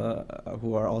products,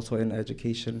 who are also in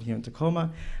education here in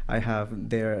Tacoma. I have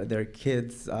their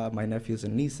kids, my nephews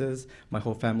and nieces. My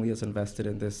whole family is invested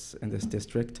in this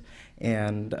district,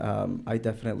 and I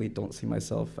definitely don't see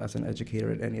myself as an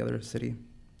educator in any other city.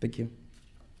 Thank you.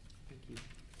 Thank you.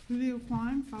 Julio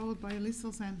Juan, followed by Lisa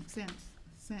Santkill.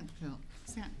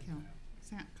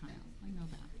 I know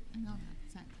that.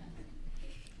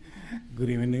 Good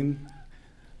evening,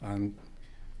 and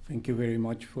thank you very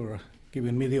much for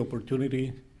giving me the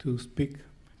opportunity to speak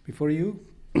before you.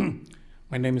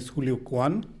 My name is Julio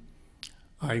Juan.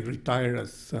 I retired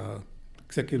as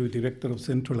Executive Director of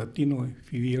Centro Latino a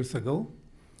few years ago,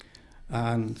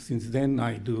 and since then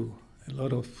I do a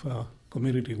lot of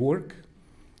community work.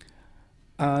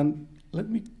 And let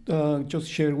me just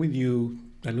share with you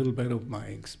a little bit of my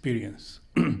experience.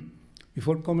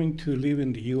 Before coming to live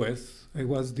in the U.S., I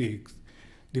was the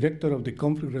director of the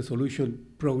Conflict Resolution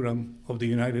Program of the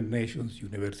United Nations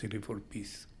University for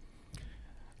Peace.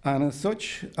 And as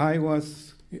such, I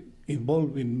was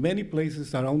involved in many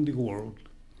places around the world,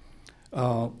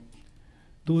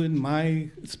 doing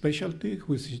my specialty,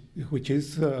 which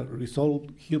is resolve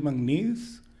human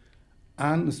needs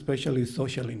and especially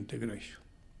social integration.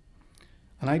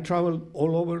 And I traveled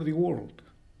all over the world,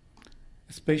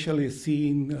 especially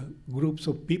seeing groups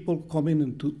of people coming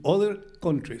into other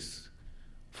countries,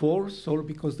 forced or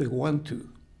because they want to.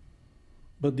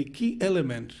 But the key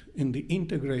element in the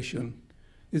integration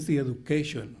is the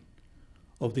education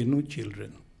of the new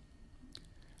children.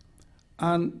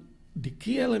 And the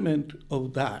key element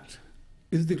of that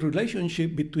is the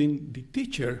relationship between the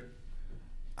teacher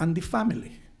and the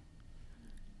family.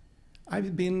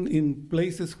 I've been in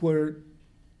places where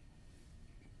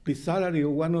the salary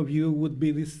of one of you would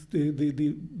be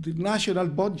the national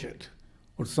budget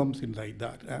or something like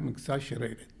that. I'm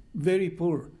exaggerating. Very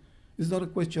poor. It's not a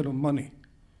question of money.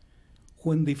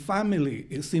 When the family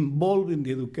is involved in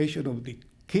the education of the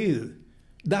kid,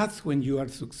 that's when you are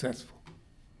successful.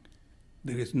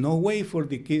 There is no way for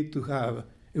the kid to have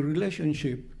a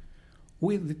relationship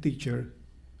with the teacher,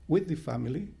 with the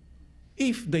family,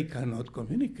 if they cannot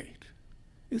communicate.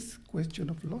 It's a question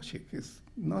of logic. It's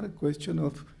not a question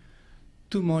of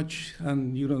too much,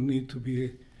 and you don't need to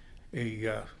be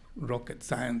a rocket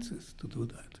scientist to do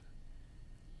that.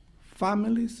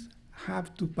 Families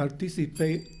have to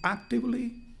participate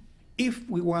actively if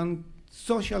we want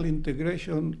social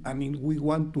integration and if we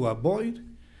want to avoid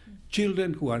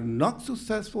children who are not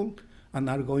successful and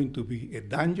are going to be a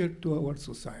danger to our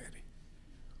society.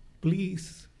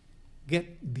 Please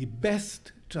get the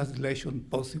best translation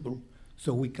possible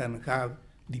so we can have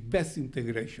the best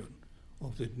integration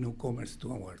of the newcomers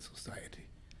to our society.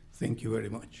 Thank you very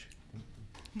much.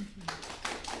 Thank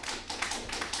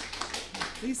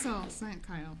you. Lisa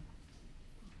Santkill.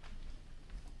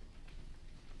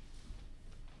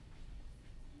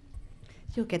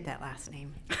 You'll get that last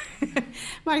name.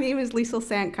 My name is Liesl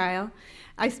Santkill.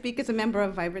 I speak as a member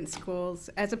of Vibrant Schools,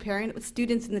 as a parent with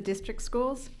students in the district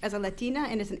schools, as a Latina,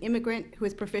 and as an immigrant who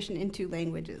is proficient in 2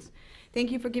 languages.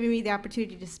 Thank you for giving me the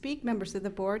opportunity to speak, members of the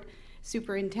board,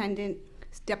 superintendent,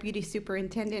 deputy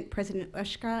superintendent, President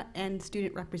Ushka, and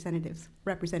student representative.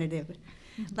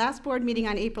 Last board meeting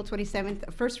on April 27th,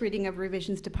 a first reading of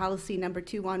revisions to policy number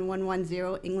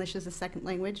 21110, English as a second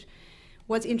language,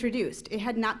 was introduced. It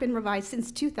had not been revised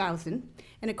since 2000,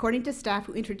 and according to staff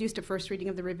who introduced a first reading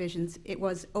of the revisions, it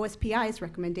was OSPI's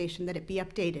recommendation that it be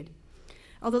updated.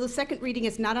 Although the second reading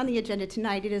is not on the agenda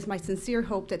tonight, it is my sincere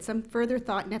hope that some further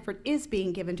thought and effort is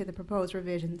being given to the proposed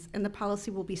revisions, and the policy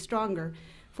will be stronger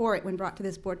for it when brought to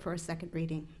this board for a second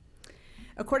reading.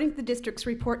 According to the district's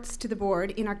reports to the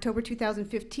board, in October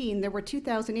 2015, there were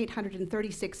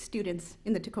 2,836 students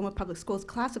in the Tacoma Public Schools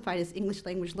classified as English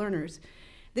language learners.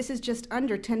 This is just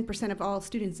under 10% of all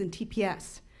students in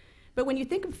TPS. But when you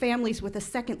think of families with a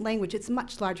second language, it's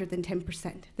much larger than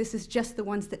 10%. This is just the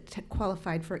ones that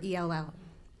qualified for ELL.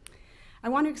 I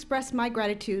want to express my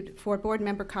gratitude for Board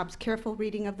Member Cobb's careful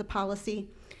reading of the policy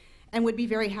and would be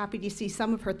very happy to see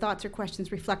some of her thoughts or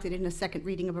questions reflected in a second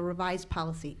reading of a revised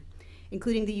policy,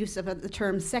 including the use of the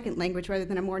term second language rather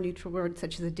than a more neutral word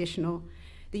such as additional,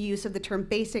 the use of the term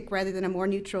basic rather than a more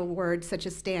neutral word such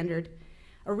as standard,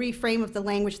 a reframe of the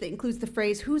language that includes the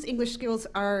phrase whose English skills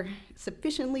are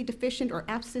sufficiently deficient or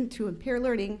absent to impair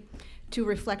learning to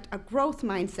reflect a growth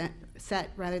mindset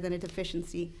rather than a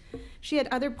deficiency. She had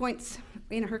other points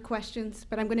in her questions,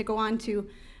 but I'm going to go on to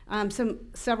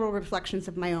several reflections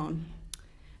of my own.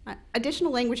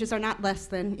 Additional languages are not less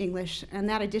than English, and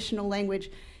that additional language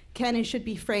can and should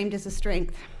be framed as a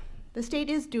strength. The state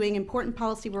is doing important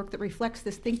policy work that reflects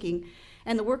this thinking,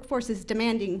 and the workforce is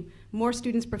demanding more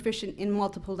students proficient in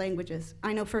multiple languages.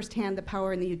 I know firsthand the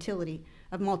power and the utility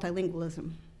of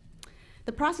multilingualism.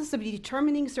 The process of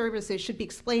determining services should be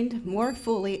explained more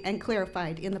fully and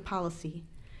clarified in the policy.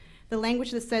 The language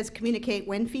that says communicate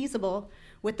when feasible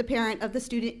with the parent of the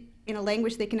student in a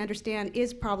language they can understand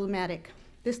is problematic.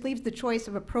 This leaves the choice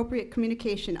of appropriate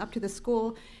communication up to the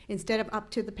school instead of up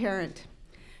to the parent.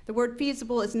 The word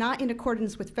feasible is not in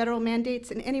accordance with federal mandates,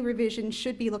 and any revision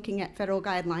should be looking at federal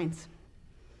guidelines.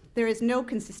 There is no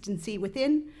consistency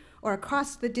within or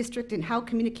across the district in how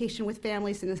communication with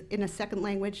families in a second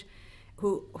language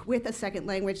with a second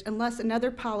language unless another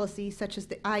policy such as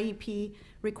the IEP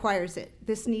requires it.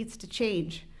 This needs to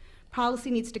change.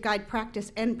 Policy needs to guide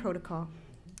practice and protocol.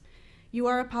 You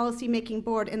are a policy-making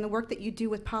board, and the work that you do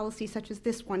with policy such as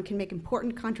this one can make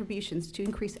important contributions to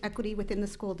increase equity within the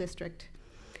school district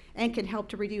and can help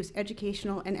to reduce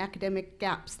educational and academic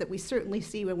gaps that we certainly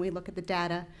see when we look at the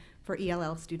data for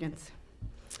ELL students.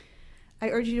 I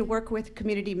urge you to work with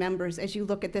community members as you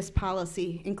look at this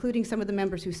policy, including some of the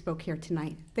members who spoke here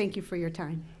tonight. Thank you for your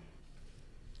time.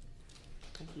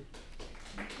 Thank you.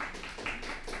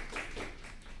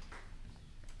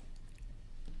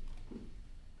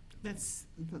 That's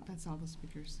all the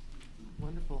speakers.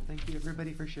 Wonderful. Thank you,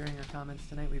 everybody, for sharing your comments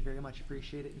tonight. We very much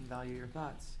appreciate it and value your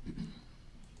thoughts.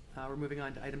 We're moving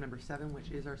on to item number 7,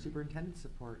 which is our superintendent's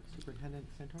report. Superintendent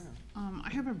Santoro. I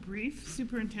have a brief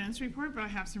superintendent's report, but I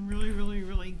have some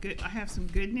really good, I have some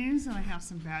good news and I have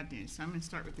some bad news. So I'm going to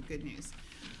start with the good news.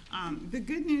 The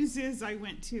good news is I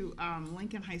went to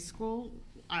Lincoln High School.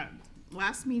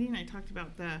 Last meeting I talked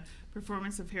about the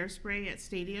performance of Hairspray at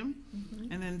Stadium.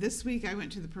 Mm-hmm. And then this week I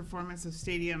went to the performance of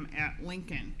Stadium at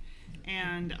Lincoln.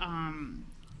 And,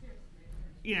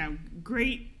 you know,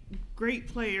 great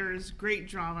players, great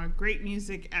drama, great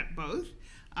music at both.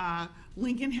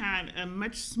 Lincoln had a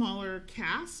much smaller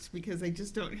cast because they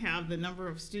just don't have the number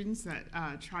of students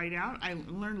that tried out. I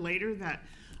learned later that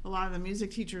a lot of the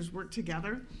music teachers worked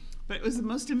together. But it was the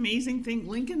most amazing thing.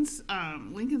 Lincoln's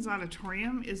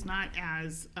auditorium is not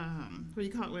as, what do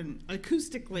you call it, when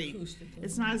acoustically.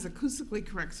 It's not as acoustically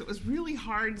correct. So it was really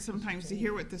hard sometimes to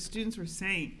hear what the students were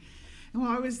saying. And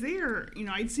while I was there, you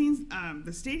know, I'd seen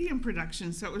the Stadium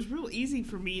production, so it was real easy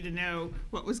for me to know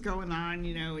what was going on,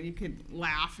 you know, and you could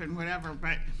laugh and whatever.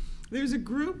 But there was a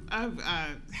group of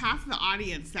half the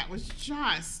audience that was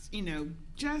just, you know,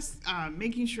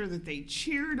 making sure that they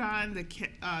cheered on the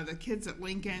kids at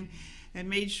Lincoln and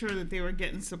made sure that they were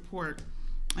getting support.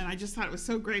 And I just thought it was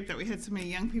so great that we had so many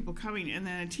young people coming. And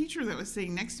then a teacher that was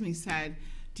sitting next to me said,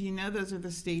 "Do you know those are the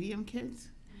Stadium kids?"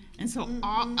 And so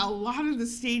a lot of the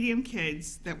Stadium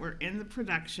kids that were in the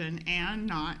production and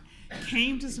not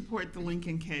came to support the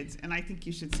Lincoln kids. And I think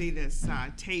you should see this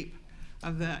tape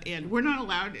of the end. We're not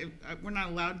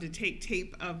allowed to take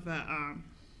tape of the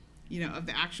you know, of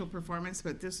the actual performance,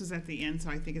 but this was at the end, so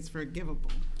I think it's forgivable.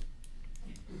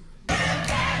 So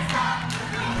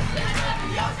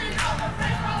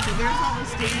there's all the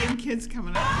Stadium kids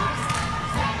coming up.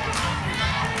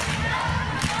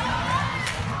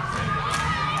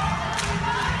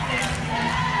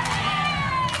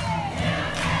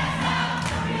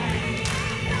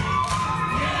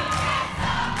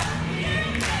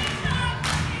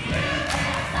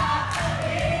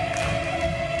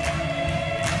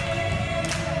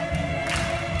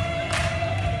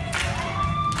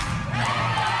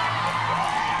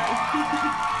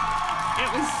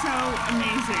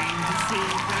 Amazing to see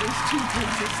those two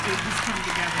groups of students come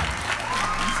together.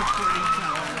 and support each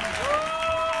other.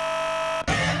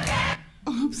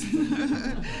 Oops.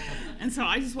 And so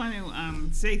I just want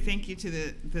to say thank you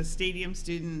to the stadium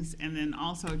students, and then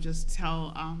also just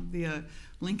tell the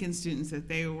Lincoln students that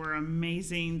they were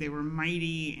amazing, they were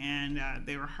mighty, and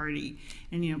they were hearty.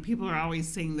 And, you know, people are always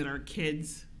saying that our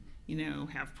kids, you know,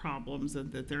 have problems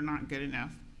and that they're not good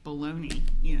enough. Baloney.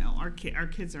 You know, our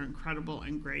kids are incredible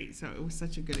and great. So it was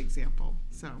such a good example.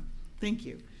 So thank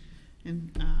you.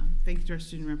 And thank you to our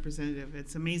student representative.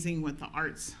 It's amazing what the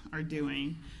arts are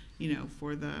doing, you know,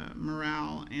 for the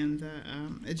morale and the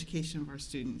education of our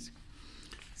students.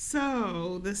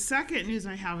 So the second news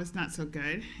I have is not so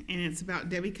good, and it's about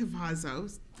Debbie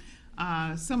Cavazos.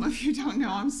 Some of you don't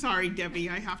know. I'm sorry, Debbie.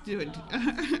 I have to do it.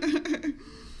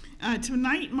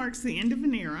 Tonight marks the end of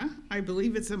an era. I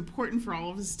believe it's important for all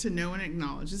of us to know and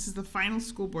acknowledge. This is the final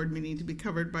school board meeting to be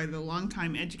covered by the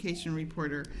longtime education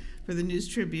reporter for the News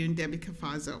Tribune, Debbie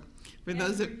Cavazos. For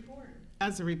those that,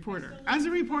 as a reporter.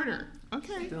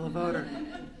 Okay. Still a voter.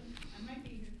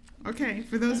 Okay,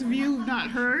 for those of you who've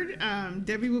not heard,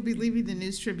 Debbie will be leaving the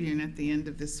News Tribune at the end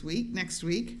of next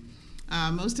week.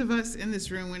 Most of us in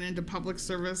this room went into public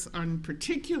service on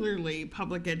particularly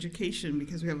public education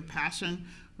because we have a passion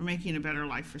for making a better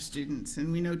life for students.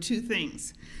 And we know two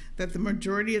things, that the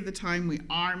majority of the time we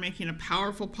are making a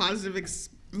powerful, positive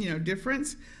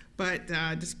difference, but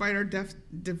despite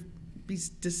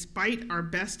our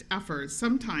best efforts,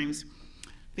 sometimes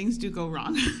things do go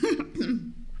wrong.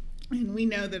 And we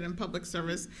know that in public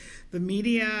service, the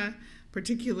media,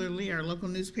 particularly our local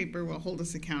newspaper, will hold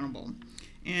us accountable.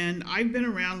 And I've been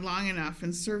around long enough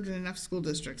and served in enough school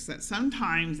districts that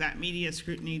sometimes that media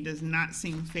scrutiny does not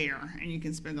seem fair, and you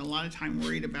can spend a lot of time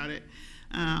worried about it.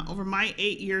 Over my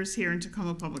 8 years here in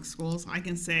Tacoma Public Schools, I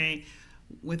can say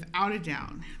without a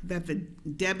doubt that the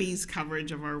Debbie's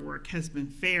coverage of our work has been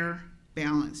fair,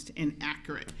 balanced, and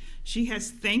accurate. She has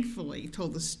thankfully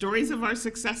told the stories of our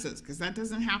successes, because that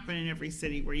doesn't happen in every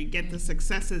city where you get the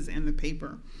successes in the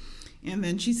paper. And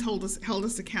then she's held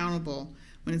us accountable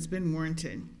when it's been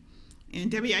warranted.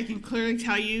 And Debbie, I can clearly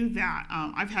tell you that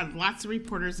I've had lots of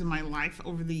reporters in my life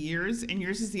over the years, and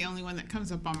yours is the only one that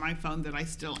comes up on my phone that I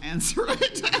still answer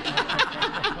it.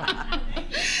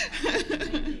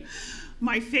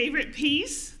 My favorite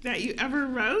piece that you ever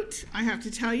wrote, I have to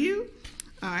tell you,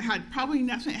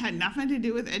 had nothing to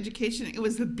do with education. It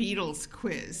was the Beatles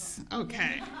quiz.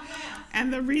 Okay.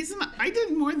 And the reason I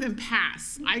did more than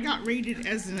pass, I got rated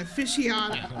as an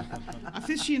aficionado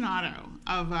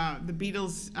of the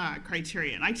Beatles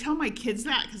criteria. And I tell my kids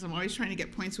that because I'm always trying to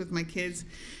get points with my kids.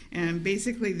 And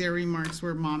basically their remarks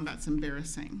were, "Mom, that's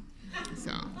embarrassing."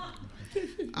 So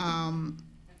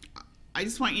I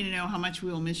just want you to know how much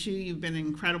we will miss you. You've been an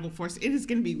incredible force. It is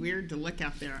going to be weird to look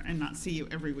out there and not see you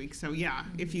every week. So yeah,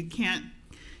 if you can't,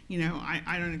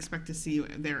 I don't expect to see you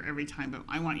there every time, but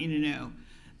I want you to know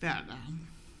that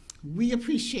we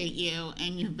appreciate you,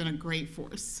 and you've been a great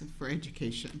force for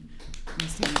education.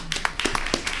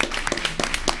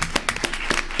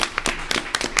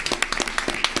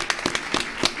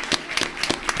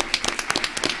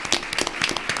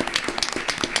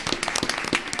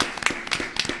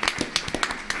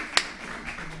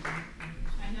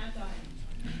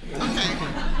 Okay,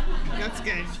 that's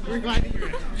good. We're glad to hear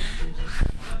it.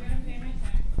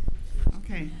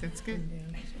 Okay, that's good.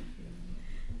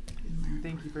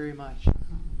 Thank you very much.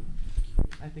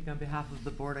 I think on behalf of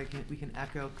the board, we can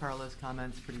echo Carla's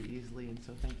comments pretty easily, and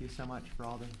so thank you so much for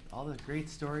all the great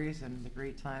stories and the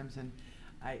great times. And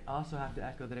I also have to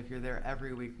echo that if you're there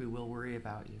every week, we will worry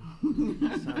about you. So,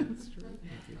 that's true.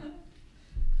 Thank you.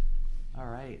 All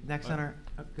right, next on our,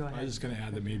 go ahead. I was just going to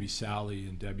add that maybe Sally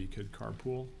and Debbie could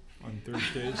carpool on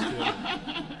Thursdays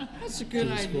That's a good to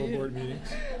the idea. school board meetings.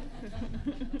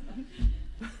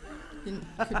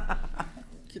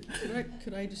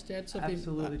 Could I just add something?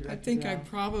 Absolutely, I Director think I Dow.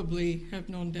 probably have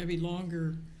known Debbie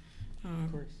longer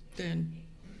than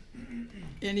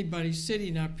anybody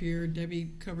sitting up here.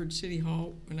 Debbie covered City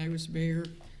Hall when I was mayor,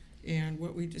 and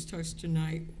what we discussed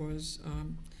tonight was,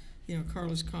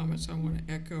 Carla's comments I want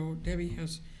to echo. Debbie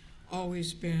has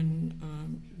always been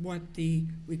what we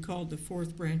called the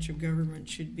fourth branch of government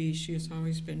should be. She has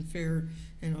always been fair,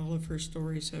 and all of her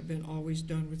stories have been always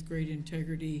done with great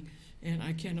integrity. And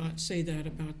I cannot say that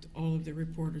about all of the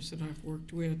reporters that I've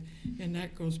worked with, and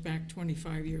that goes back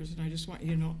 25 years. And I just want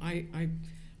you to know, I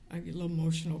get a little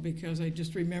emotional because I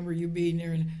just remember you being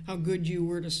there and how good you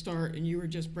were to start, and you were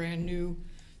just brand new.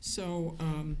 So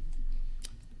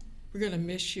we're going to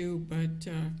miss you, but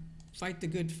fight the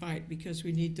good fight, because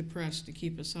we need the press to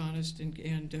keep us honest,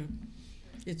 and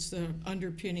it's the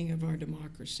underpinning of our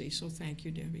democracy. So thank you,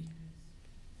 Debbie.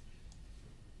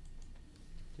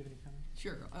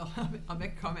 Sure, I'll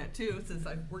make a comment too, since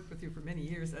I've worked with you for many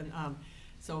years, and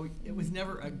so it was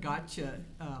never a gotcha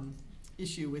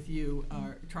issue with you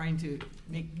trying to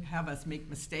have us make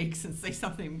mistakes and say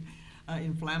something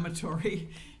inflammatory.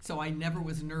 So I never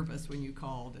was nervous when you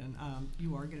called, and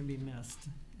you are going to be missed.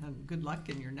 And good luck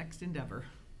in your next endeavor.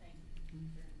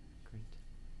 Great.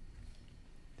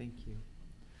 Thank you.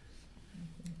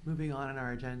 Moving on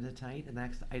our agenda tonight, the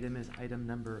next item is item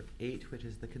number 8, which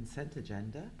is the consent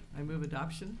agenda. I move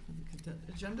adoption of the consent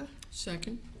agenda.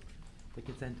 Second. The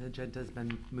consent agenda has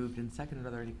been moved and seconded.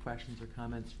 Are there any questions or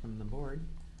comments from the board?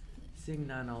 Seeing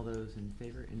none, all those in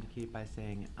favor indicate by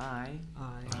saying aye.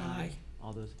 Aye. Aye.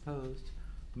 All those opposed,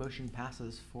 motion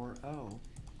passes 4-0.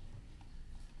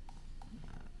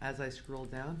 As I scroll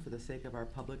down, for the sake of our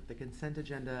public, the consent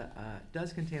agenda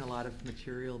does contain a lot of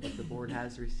material, but the board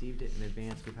has received it in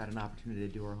advance. We've had an opportunity to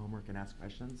do our homework and ask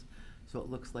questions. So it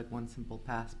looks like one simple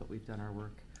pass, but we've done our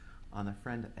work on the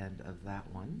front end of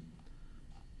that one.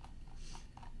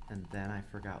 And then I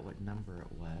forgot what number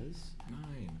it was.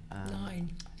 9.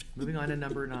 9. Moving on to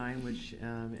number 9, which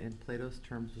in Plato's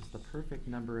terms was the perfect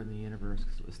number in the universe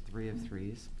because it was 3 of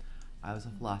 3s. I was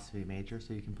a philosophy major,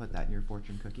 so you can put that in your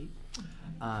fortune cookie.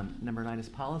 Number 9 is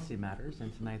policy matters,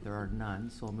 and tonight there are none,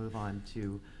 so we'll move on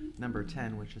to number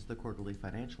 10, which is the quarterly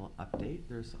financial update.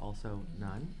 There's also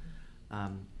none.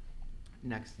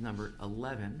 Next, number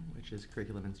 11, which is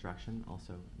curriculum instruction,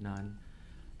 also none.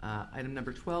 Item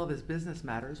number 12 is business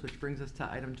matters, which brings us to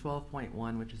item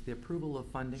 12.1, which is the approval of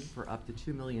funding for up to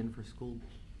 $2 million for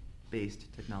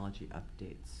school-based technology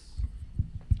updates.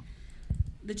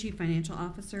 The Chief Financial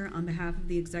Officer, on behalf of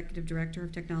the Executive Director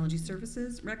of Technology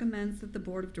Services, recommends that the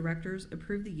Board of Directors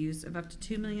approve the use of up to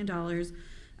 $2 million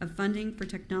of funding for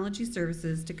technology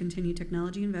services to continue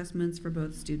technology investments for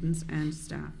both students and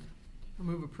staff. I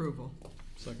move approval.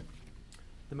 Second.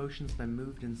 The motion's been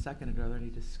moved and seconded. Are there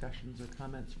any discussions or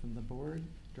comments from the board?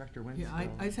 Director Winslow. Yeah,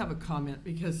 I just have a comment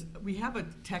because we have a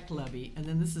tech levy, and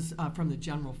then this is from the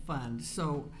general fund.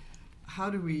 So how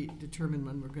do we determine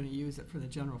when we're going to use it for the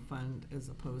general fund as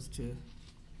opposed to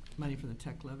money from the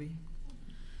tech levy?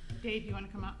 Dave, you want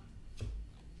to come up?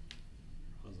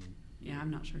 Yeah,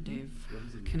 I'm not sure Dave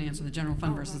can answer the general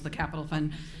fund versus the capital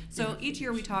fund. So each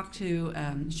year we talk to,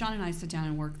 Sean and I sit down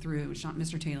and work through, Sean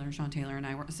Taylor and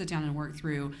I sit down and work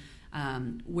through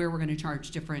where we're going to charge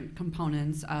different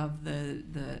components of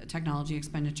the technology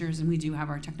expenditures, and we do have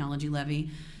our technology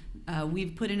levy.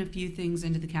 We've put in a few things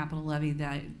into the capital levy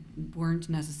that weren't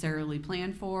necessarily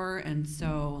planned for, and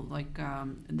so like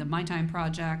the My Time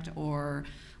project or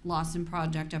Lawson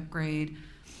project upgrade,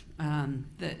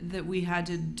 that we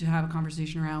had to have a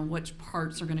conversation around which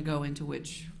parts are going to go into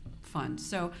which fund.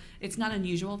 So it's not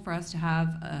unusual for us to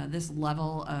have this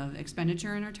level of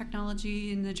expenditure in our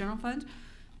technology in the general fund,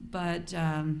 but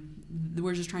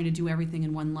we're just trying to do everything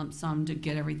in one lump sum to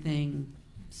get everything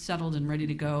settled and ready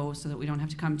to go so that we don't have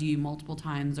to come to you multiple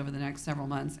times over the next several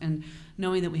months. And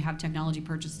knowing that we have technology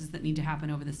purchases that need to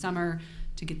happen over the summer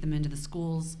to get them into the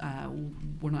schools,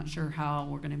 we're not sure how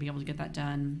we're going to be able to get that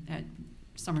done at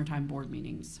summertime board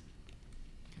meetings.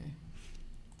 Okay.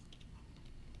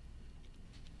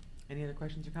 Any other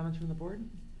questions or comments from the board?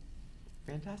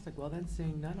 Fantastic. Well then,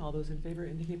 seeing none, all those in favor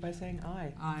indicate by saying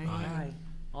aye. Aye. Aye.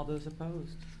 All those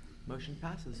opposed, motion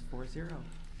passes 4-0.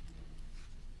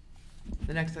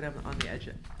 The next item on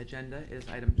the agenda is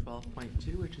item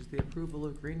 12.2, which is the approval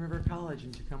of Green River College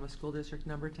in Tacoma School District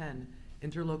Number 10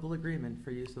 interlocal agreement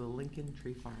for use of the Lincoln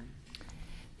Tree Farm.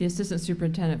 The Assistant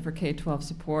Superintendent for K-12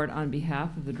 Support, on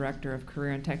behalf of the Director of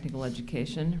Career and Technical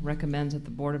Education, recommends that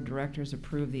the Board of Directors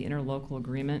approve the interlocal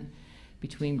agreement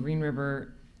between Green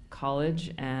River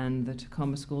College and the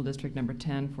Tacoma School District Number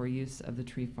 10 for use of the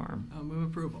tree farm. I'll move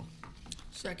approval.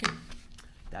 Second.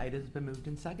 The item's been moved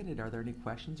and seconded. Are there any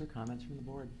questions or comments from the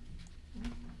board?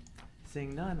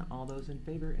 Seeing none, all those in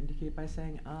favor indicate by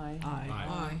saying aye. Aye.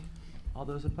 Aye. All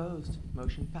those opposed,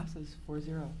 motion passes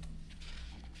 4-0.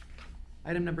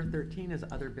 Item number 13 is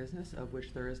other business, of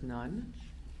which there is none.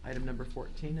 Item number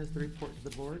 14 is the report to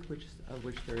the board, of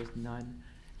which there is none.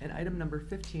 And item number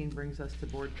 15 brings us to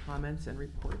board comments and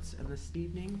reports. And this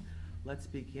evening, let's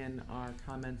begin our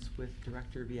comments with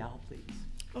Director Vial, please.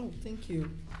 Oh, thank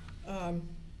you.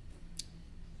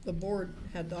 The board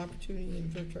had the opportunity,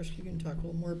 and Director Rusk, you can talk a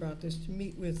little more about this, to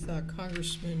meet with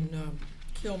Congressman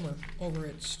Kilmer over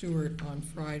at Stewart on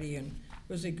Friday, and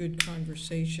it was a good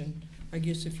conversation. I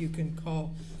guess if you can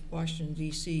call Washington,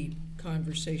 D.C.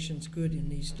 conversations good in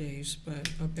these days, but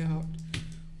about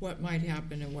what might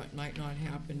happen and what might not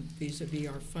happen vis-a-vis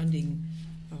our funding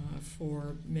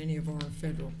for many of our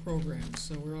federal programs.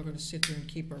 So we're all going to sit there and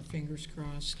keep our fingers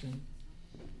crossed and,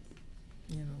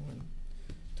 you know, and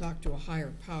talk to a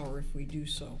higher power if we do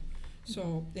so.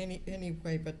 So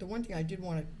anyway, but the one thing I did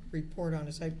want to report on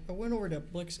is I went over to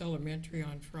Blix Elementary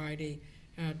on Friday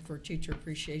for Teacher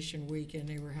Appreciation Week, and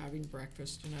they were having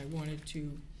breakfast, and I wanted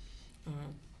to,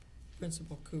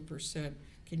 Principal Cooper said,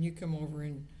 can you come over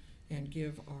and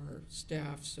give our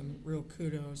staff some real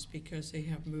kudos because they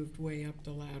have moved way up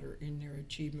the ladder in their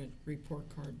achievement report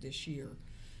card this year.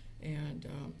 And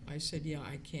I said, yeah,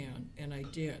 I can, and I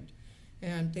did.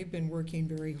 And they've been working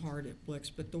very hard at Blix.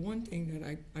 But the one thing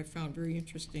that I found very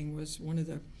interesting was one of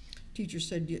the teachers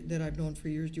said that I've known for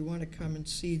years, do you want to come and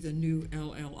see the new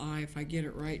LLI, if I get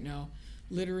it right now,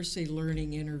 Literacy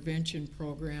Learning Intervention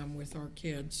Program with our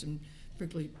kids, and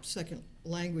particularly second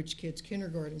language kids,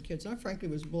 kindergarten kids. I frankly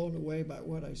was blown away by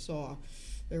what I saw.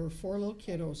 There were 4 little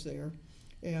kiddos there,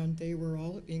 and they were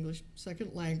all English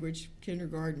second language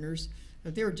kindergartners.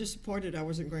 They were disappointed I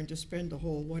wasn't going to spend the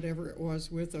whole whatever it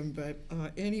was with them, but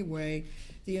anyway,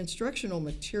 the instructional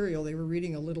material, they were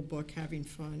reading a little book, having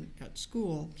fun at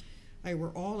school. They were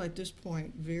all at this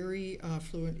point very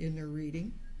fluent in their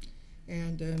reading,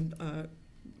 and then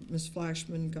Ms.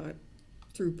 Flashman got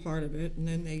through part of it, and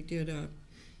then they did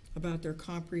about their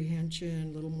comprehension,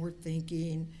 a little more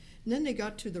thinking. And then they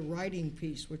got to the writing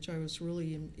piece, which I was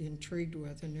really intrigued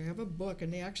with. And they have a book,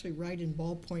 and they actually write in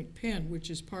ballpoint pen, which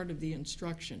is part of the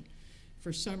instruction.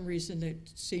 For some reason, it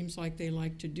seems like they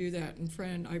like to do that. And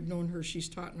Fran, I've known her, she's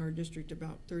taught in our district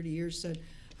about 30 years, said,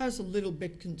 I was a little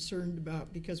bit concerned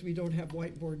about, because we don't have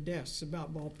whiteboard desks,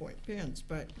 about ballpoint pens,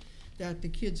 but that the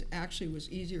kids actually was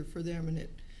easier for them, and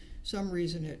some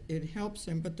reason it helps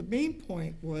them. But the main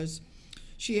point was,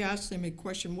 she asked them a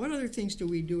question, what other things do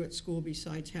we do at school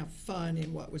besides have fun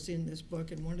in what was in this book?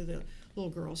 And one of the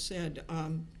little girls said,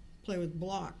 play with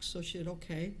blocks. So she said,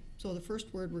 okay. So the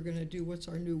first word we're going to do, what's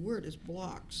our new word, is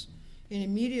blocks. And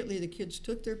immediately the kids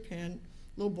took their pen.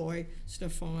 Little boy,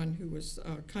 Stefan, who was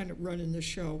kind of running the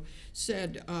show,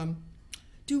 said,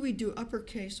 do we do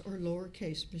uppercase or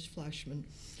lowercase, Miss Flashman?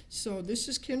 So this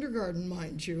is kindergarten,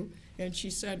 mind you. And she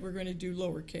said, we're going to do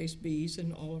lowercase b's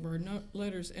in all of our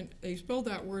letters. And they spelled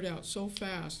that word out so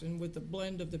fast, and with the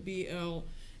blend of the BL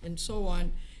and so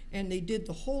on. And they did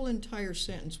the whole entire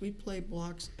sentence. We play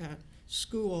blocks at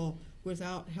school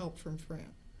without help from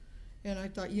Fran. And I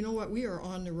thought, you know what, we are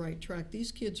on the right track.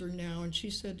 These kids are now, and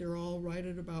she said they're all right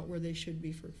at about where they should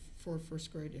be for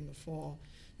first grade in the fall.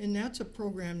 And that's a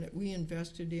program that we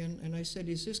invested in. And I said,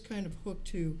 is this kind of hooked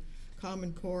to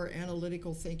Common Core,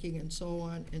 analytical thinking, and so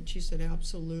on? And she said,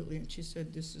 absolutely. And she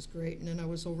said, this is great. And then I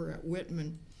was over at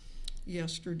Whitman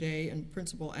yesterday, and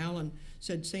Principal Allen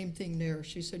said same thing there.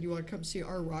 She said, you want to come see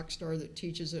our rock star that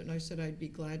teaches it? And I said, I'd be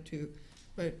glad to.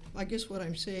 But I guess what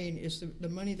I'm saying is the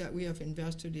money that we have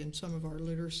invested in some of our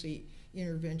literacy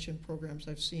intervention programs,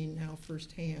 I've seen now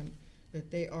firsthand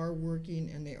that they are working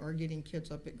and they are getting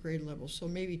kids up at grade level. So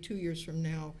maybe 2 years from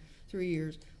now, 3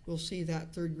 years, we'll see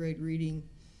that third grade reading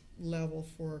level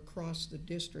for across the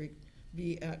district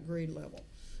be at grade level.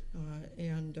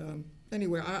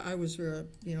 Anyway, I was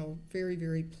very,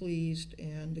 very pleased,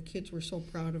 and the kids were so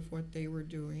proud of what they were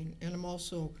doing. And I'm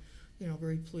also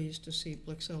very pleased to see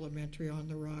Blix Elementary on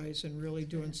the rise and really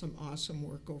doing some awesome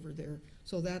work over there.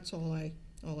 So that's all I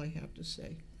have to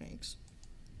say. Thanks.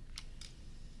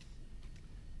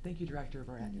 Thank you, Director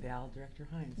Val. Director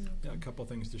Hines. Yeah, a couple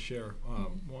things to share.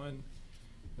 One,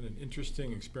 I had an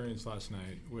interesting experience last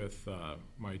night with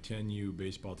my 10U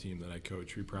baseball team that I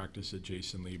coach. We practice at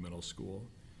Jason Lee Middle School.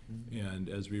 And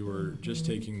as we were just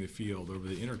taking the field over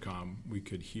the intercom, we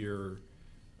could hear,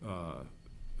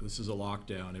 this is a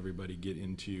lockdown, everybody get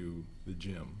into the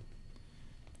gym.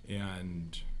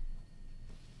 And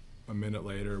a minute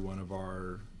later, one of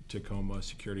our Tacoma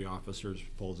security officers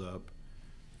pulls up,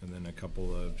 and then a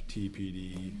couple of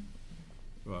TPD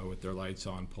with their lights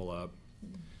on pull up.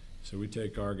 So we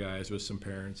take our guys with some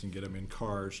parents and get them in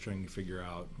cars trying to figure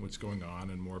out what's going on,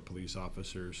 and more police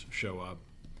officers show up.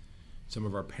 Some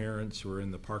of our parents were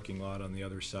in the parking lot on the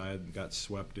other side and got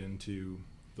swept into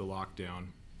the lockdown.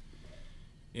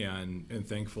 And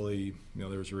thankfully, there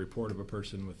was a report of a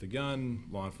person with a gun,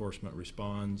 law enforcement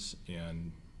responds,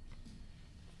 and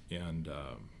they don't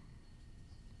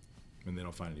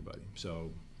find anybody.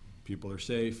 So people are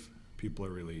safe, people are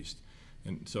released.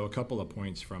 And so a couple of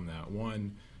points from that.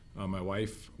 One, my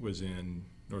wife was in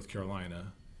North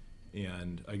Carolina,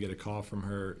 and I get a call from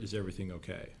her, is everything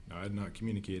okay? Now, I had not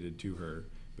communicated to her,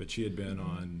 but she had been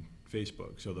on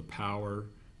Facebook. So the power,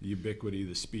 the ubiquity,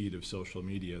 the speed of social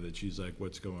media, that she's like,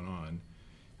 what's going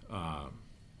on?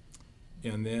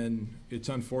 And then it's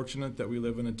unfortunate that we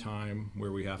live in a time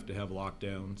where we have to have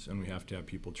lockdowns and we have to have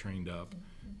people trained up.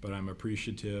 But I'm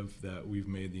appreciative that we've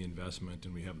made the investment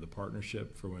and we have the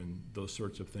partnership for when those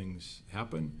sorts of things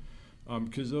happen.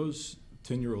 Because those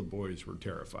 10-year-old boys were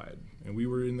terrified. And we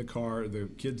were in the car, the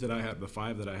kids that I had, the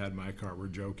 5 that I had in my car, were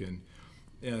joking.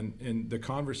 And the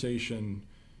conversation,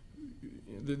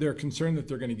 they're concerned that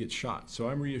they're going to get shot. So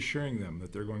I'm reassuring them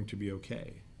that they're going to be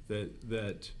okay,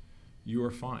 that you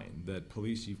are fine, that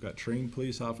police, you've got trained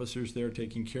police officers there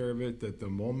taking care of it, that the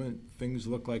moment things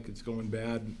look like it's going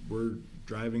bad, we're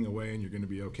driving away and you're going to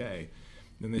be okay.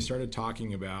 Then they started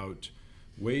talking about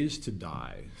ways to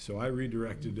die. So I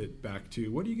redirected it back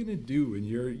to, what are you going to do in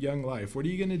your young life? What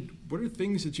are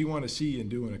things that you want to see and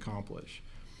do and accomplish?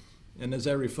 And as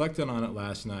I reflected on it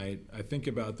last night, I think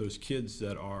about those kids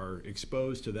that are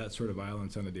exposed to that sort of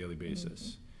violence on a daily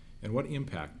basis. And what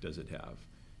impact does it have?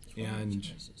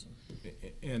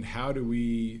 And how do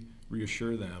we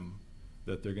reassure them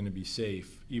that they're going to be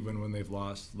safe even when they've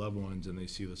lost loved ones and they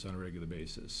see this on a regular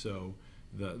basis? So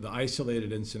the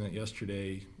isolated incident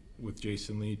yesterday with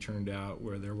Jason Lee turned out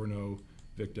where there were no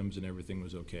victims and everything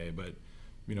was okay. But,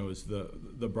 you know, is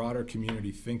the broader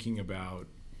community thinking about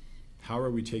how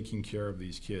are we taking care of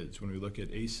these kids when we look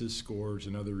at ACEs scores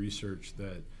and other research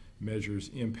that measures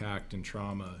impact and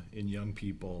trauma in young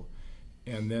people,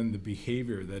 and then the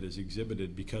behavior that is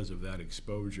exhibited because of that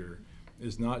exposure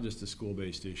is not just a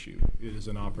school-based issue. It is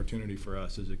an opportunity for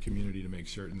us as a community to make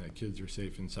certain that kids are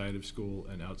safe inside of school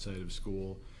and outside of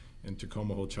school. And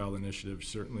Tacoma Whole Child Initiative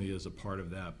certainly is a part of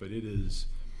that, but it is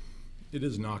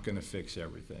not going to fix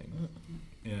everything.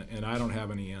 And I don't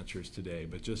have any answers today,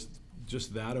 but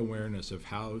just that awareness of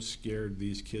how scared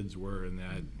these kids were in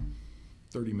that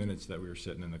 30 minutes that we were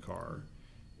sitting in the car,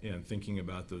 and thinking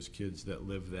about those kids that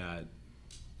live that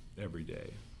every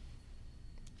day.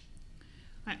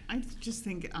 I just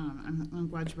think, I'm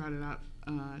glad you brought it up,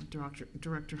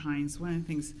 Director Hines. One of the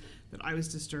things that I was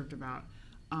disturbed about,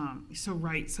 so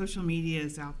right, social media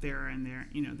is out there and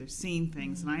they're seeing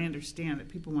things, and I understand that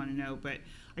people want to know, but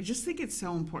I just think it's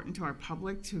so important to our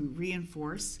public to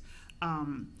reinforce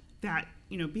that,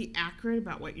 be accurate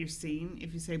about what you're seeing.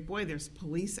 If you say, boy, there's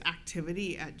police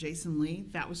activity at Jason Lee,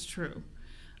 that was true.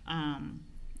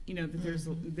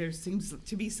 That there seems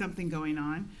to be something going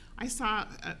on. I saw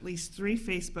at least 3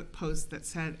 Facebook posts that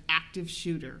said active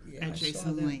shooter at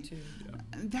Jason Lee.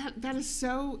 That is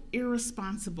so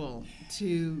irresponsible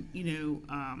to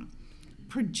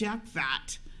project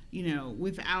that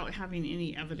without having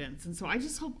any evidence. And so I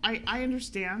just hope, I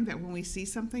understand that when we see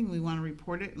something, we want to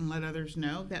report it and let others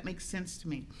know. That makes sense to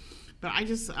me. But I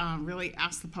just really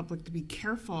ask the public to be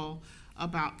careful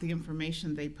about the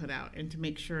information they put out and to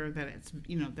make sure that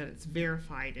it's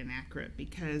verified and accurate,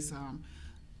 because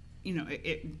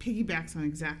it piggybacks on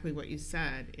exactly what you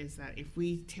said, is that if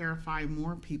we terrify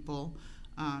more people,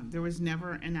 there was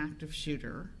never an active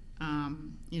shooter.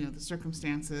 The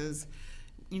circumstances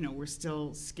were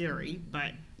still scary,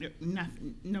 but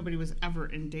nobody was ever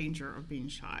in danger of being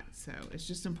shot. So it's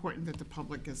just important that the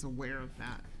public is aware of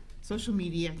that. Social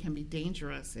media can be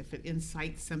dangerous if it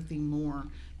incites something more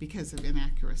because of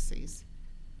inaccuracies.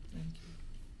 Thank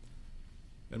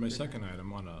you. And my second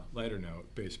item, on a lighter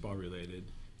note, baseball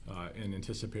related, and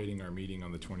anticipating our meeting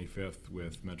on the 25th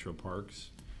with Metro Parks.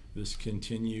 This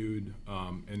continued,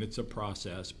 and it's a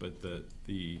process, but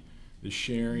the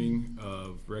sharing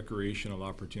of recreational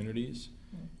opportunities.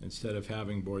 Instead of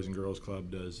having Boys and Girls Club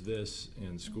does this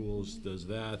and schools does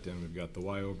that, and we've got the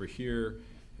Y over here,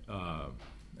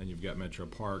 and you've got Metro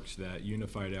Parks, that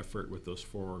unified effort with those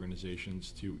 4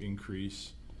 organizations to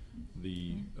increase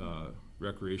the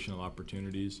recreational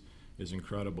opportunities is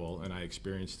incredible. And I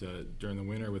experienced during the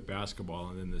winter with basketball,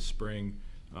 and then this spring,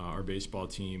 our baseball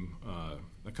team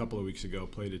a couple of weeks ago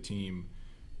played a team,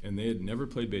 and they had never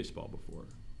played baseball before.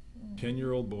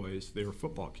 10-year-old boys, they were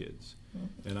football kids.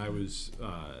 And I was,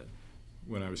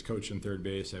 when I was coaching third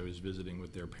base, I was visiting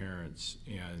with their parents,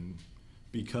 and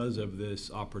because of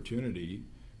this opportunity,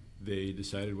 they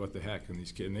decided, what the heck, and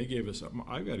these kids, and they gave us,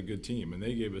 I've got a good team, and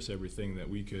they gave us everything that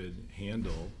we could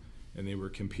handle, and they were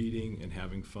competing and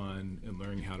having fun and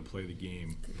learning how to play the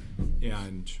game.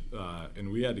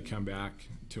 And we had to come back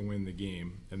to win the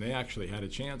game, and they actually had a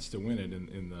chance to win it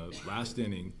in the last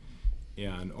inning,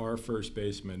 and our first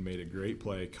baseman made a great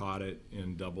play, caught it,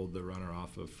 and doubled the runner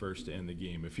off of first to end the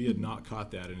game. If he had not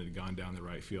caught that and had gone down the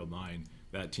right field line,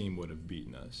 that team would have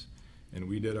beaten us. And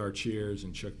we did our cheers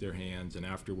and shook their hands, and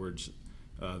afterwards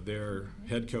their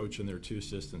head coach and their 2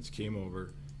 assistants came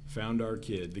over, found our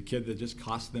kid, the kid that just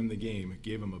cost them the game,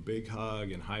 gave him a big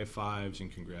hug and high fives and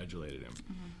congratulated him.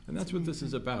 And that's what this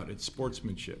is about. It's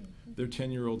sportsmanship. They're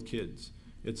 10-year-old kids.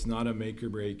 It's not a make or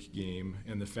break game,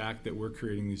 and the fact that we're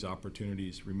creating these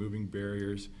opportunities, removing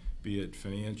barriers, be it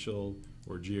financial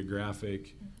or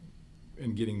geographic,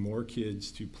 and getting more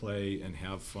kids to play and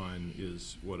have fun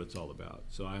is what it's all about.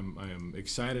 So I am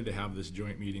excited to have this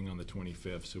joint meeting on the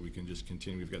 25th so we can just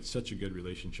continue. We've got such a good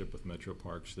relationship with Metro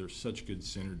Parks. There's such good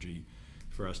synergy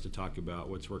for us to talk about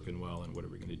what's working well and what are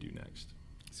we going to do next.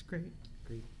 It's great.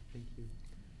 Great, thank you.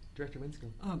 Director Winslow.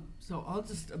 So I'll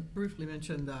just briefly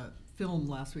mention the film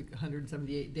last week,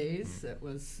 178 Days, that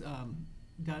was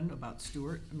done about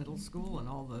Stewart Middle School and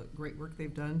all the great work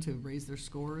they've done to raise their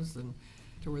scores and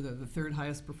to where they're the third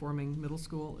highest performing middle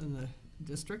school in the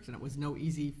district. And it was no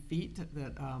easy feat,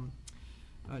 that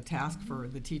task for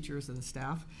the teachers and the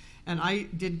staff. And I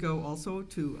did go also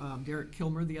to Derek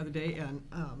Kilmer the other day, and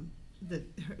it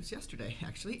was yesterday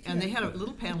actually, and they had a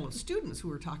little panel of students who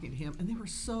were talking to him, and they were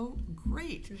so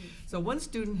great. So one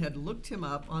student had looked him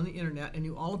up on the internet and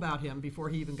knew all about him before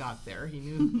he even got there. He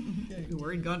knew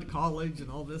where he'd gone to college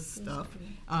and all this stuff.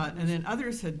 And then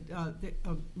others had,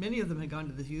 many of them had gone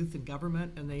to the youth and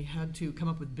government, and they had to come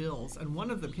up with bills. And one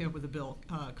of them came up with a bill,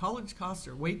 college costs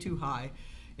are way too high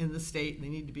in the state, and they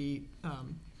need to be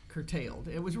curtailed.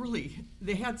 It was really,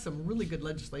 they had some really good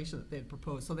legislation that they had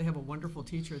proposed. So they have a wonderful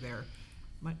teacher there,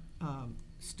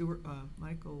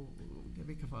 Michael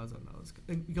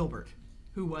Gilbert,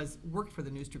 who worked for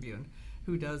the News Tribune,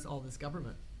 who does all this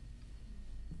government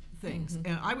things.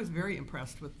 And I was very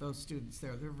impressed with those students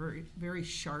there. They're very, very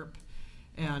sharp,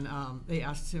 and they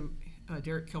asked him,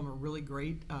 Derek Kilmer, really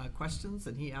great questions,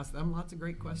 and he asked them lots of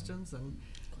great questions, and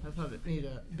I thought it made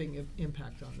a big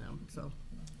impact on them. So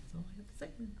that's all I have to say.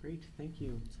 Great, thank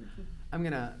you. I'm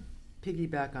going to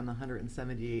piggyback on the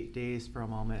 178 days for a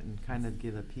moment and kind of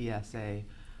give a PSA.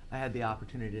 I had the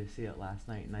opportunity to see it last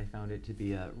night, and I found it to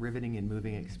be a riveting and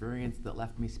moving experience that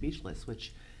left me speechless,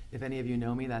 which, if any of you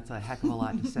know me, that's a heck of a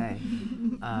lot to say.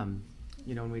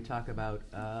 You know, when we talk about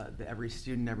every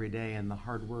student every day and the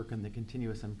hard work and the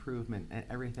continuous improvement and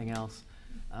everything else,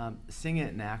 seeing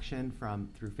it in action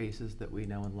through faces that we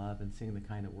know and love, and seeing the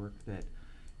kind of work that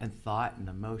and thought and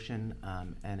emotion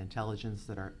and intelligence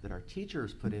that our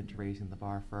teachers put into raising the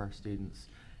bar for our students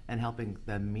and helping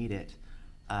them meet it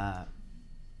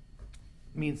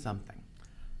means something.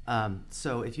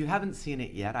 So if you haven't seen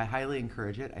it yet, I highly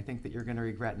encourage it. I think that you're going to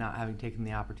regret not having taken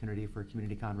the opportunity for a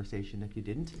community conversation if you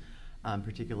didn't,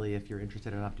 particularly if you're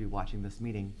interested enough to be watching this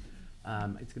meeting.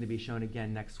 It's going to be shown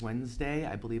again next Wednesday,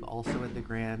 I believe, also at the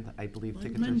Grand. I believe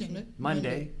tickets are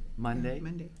Monday,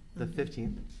 the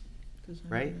 15th.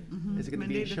 Right? Is it going to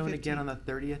be shown again on the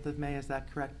 30th of May? Is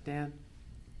that correct, Dan?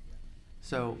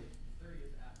 So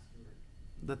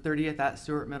the 30th at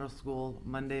Stewart Middle School,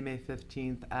 Monday, May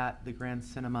 15th at the Grand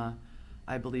Cinema.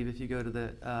 I believe if you go to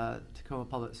the Tacoma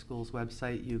Public Schools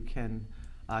website, you can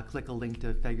click a link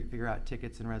to figure out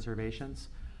tickets and reservations.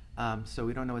 So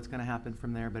we don't know what's going to happen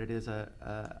from there, but it is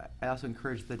I also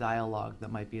encourage the dialogue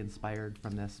that might be inspired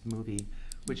from this movie,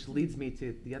 which leads me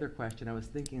to the other question. I was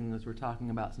thinking as we're talking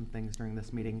about some things during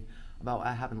this meeting about what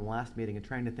happened in the last meeting, and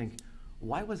trying to think,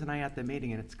 why wasn't I at the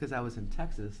meeting? And it's because I was in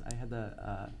Texas. I had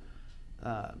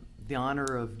the honor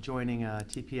of joining a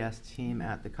TPS team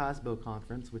at the COSBO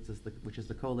conference, which is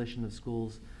the Coalition of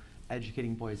Schools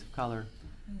Educating Boys of Color.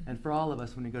 And for all of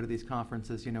us, when we go to these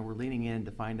conferences, you know, we're leaning in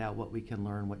to find out what we can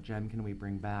learn, what gem can we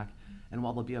bring back. And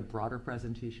while there'll be a broader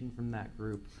presentation from that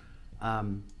group,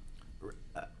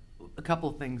 a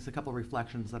couple things, a couple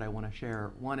reflections that I want to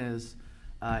share. One is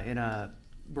in a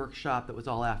workshop that was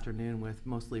all afternoon with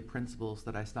mostly principals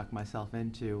that I snuck myself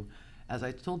into, as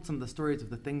I told some of the stories of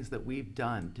the things that we've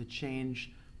done to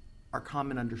change our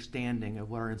common understanding of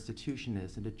what our institution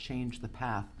is and to change the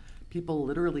path, people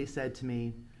literally said to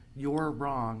me, "You're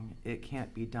wrong, it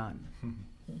can't be done."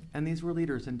 And these were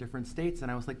leaders in different states,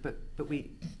 and I was like, but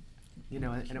we, you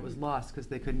know, and it was lost because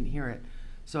they couldn't hear it.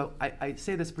 So I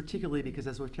say this particularly because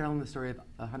as we're telling the story of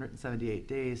 178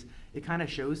 days, it kind of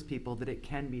shows people that it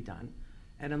can be done.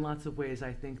 And in lots of ways,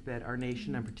 I think that our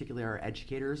nation, and particularly our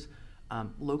educators,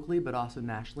 locally but also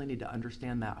nationally, need to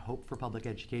understand that hope for public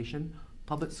education.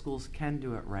 Public schools can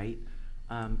do it right.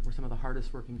 We're some of the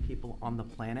hardest working people on the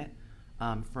planet,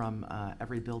 from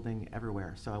every building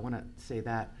everywhere. So I want to say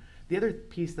that. The other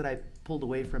piece that I pulled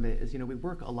away from it is, you know, we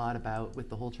work a lot with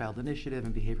the Whole Child Initiative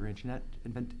and behavior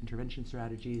intervention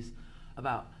strategies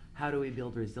about how do we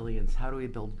build resilience, how do we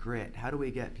build grit, how do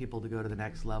we get people to go to the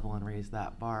next level and raise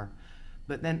that bar.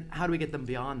 But then how do we get them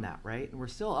beyond that, right? And we're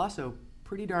still also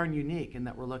pretty darn unique in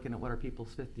that we're looking at what are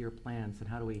people's fifth-year plans and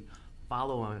how do we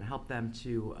follow them and help them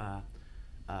to,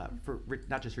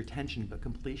 not just retention, but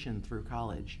completion through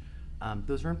college.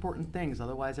 Those are important things.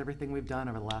 Otherwise, everything we've done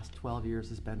over the last 12 years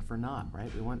has been for naught, right?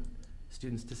 We want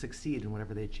students to succeed in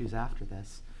whatever they choose after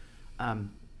this.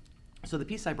 So the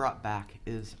piece I brought back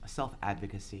is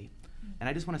self-advocacy. And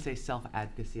I just want to say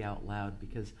self-advocacy out loud,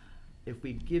 because if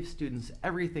we give students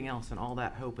everything else and all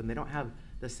that hope and they don't have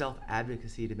the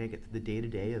self-advocacy to make it through the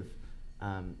day-to-day of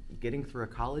getting through a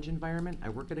college environment. I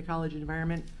work at a college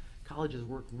environment. Colleges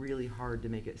work really hard to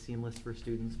make it seamless for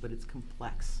students, but it's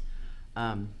complex.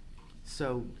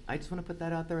 So I just want to put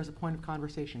that out there as a point of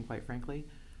conversation, quite frankly.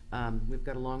 We've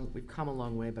come a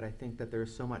long way, but I think that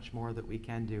there's so much more that we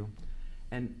can do.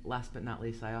 And last but not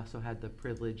least, I also had the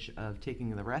privilege of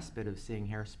taking the respite of seeing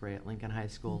Hairspray at Lincoln High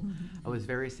School. I was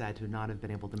very sad to not have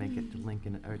been able to make it to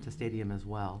Lincoln, or to Stadium as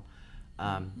well.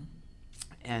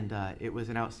 And it was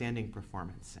an outstanding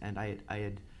performance. And I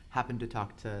had happened to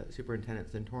talk to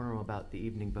Superintendent Centorno about the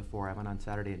evening before. I went on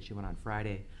Saturday and she went on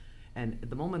Friday. And at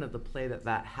the moment of the play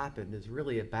that happened is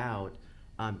really about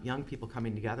young people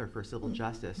coming together for civil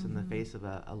justice in the face of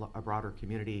a broader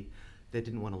community that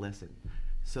didn't want to listen.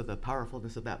 So the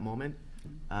powerfulness of that moment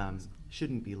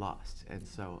shouldn't be lost. And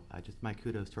so just my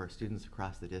kudos to our students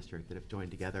across the district that have joined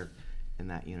together in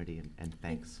that unity, and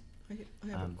thanks. I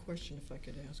have a question, if I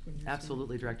could ask. When you're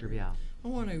Absolutely, through. Director Vial. I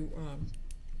want to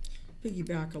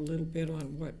piggyback a little bit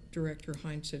on what Director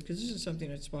Hines said, because this is something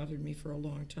that's bothered me for a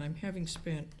long time. Having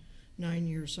spent 9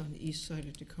 years on the east side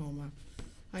of Tacoma,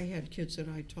 I had kids that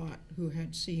I taught who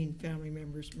had seen family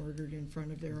members murdered in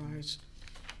front of their eyes.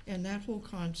 And that whole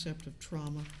concept of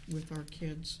trauma with our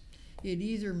kids, it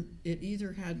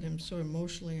either had them so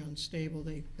emotionally unstable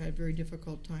they had very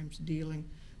difficult times dealing,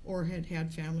 or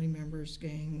had family members,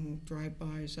 gang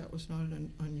drive-bys, that was not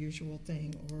an unusual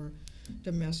thing, or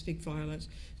domestic violence.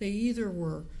 They either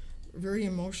were very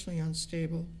emotionally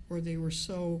unstable, or they were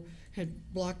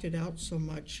had blocked it out so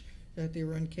much that they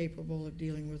were incapable of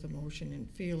dealing with emotion and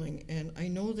feeling. And I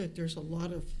know that there's a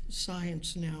lot of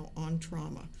science now on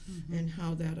trauma and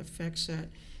how that affects that.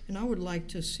 And I would like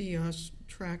to see us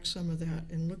track some of that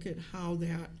and look at how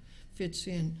that fits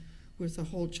in with the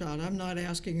whole child. I'm not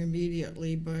asking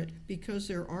immediately, but because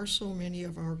there are so many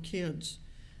of our kids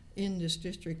in this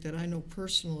district that I know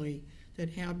personally that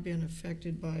have been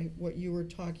affected by what you were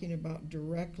talking about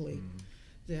directly,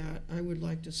 that I would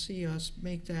like to see us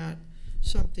make that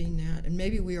something that, and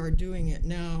maybe we are doing it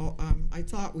now. I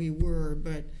thought we were,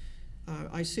 but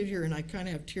I sit here and I kind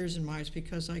of have tears in my eyes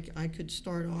because I could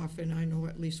start off and I know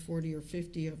at least 40 or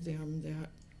 50 of them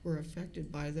that were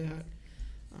affected by that.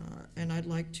 And I'd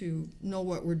like to know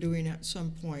what we're doing at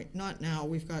some point. Not now,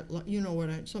 we've got,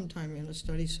 sometime in a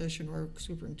study session or a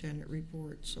superintendent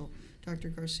report. So Dr.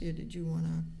 Garcia, did you want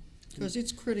to? Because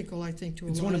it's critical, I think, to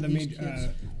a lot of these kids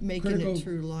making it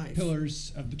through life.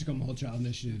 Pillars of the Tacoma Whole Child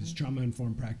Initiative is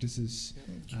trauma-informed practices.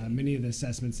 Many of the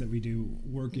assessments that we do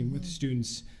working with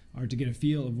students are to get a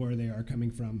feel of where they are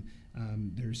coming from.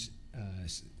 There's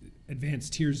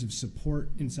advanced tiers of support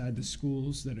inside the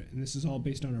schools, and this is all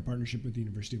based on our partnership with the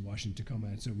University of Washington-Tacoma.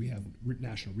 And so we have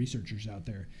national researchers out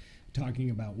there talking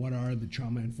about what are the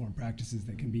trauma-informed practices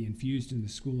that can be infused in the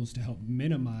schools to help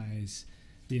minimize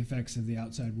the effects of the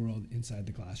outside world inside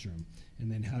the classroom.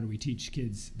 And then how do we teach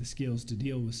kids the skills to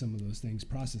deal with some of those things,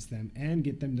 process them, and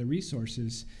get them the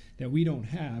resources that we don't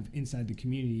have inside the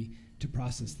community to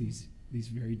process these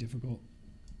very difficult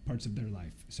parts of their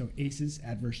life. So ACEs,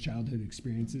 adverse childhood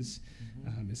experiences,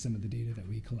 is some of the data that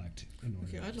we collect in order.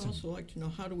 Okay, I'd also like to know,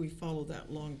 how do we follow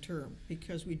that long term?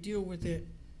 Because we deal with it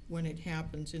when it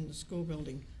happens in the school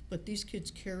building, but these kids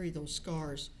carry those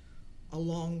scars a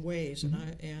long ways,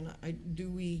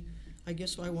 I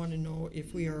guess I want to know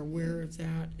if we are aware of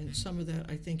that, and some of that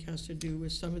I think has to do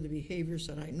with some of the behaviors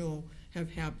that I know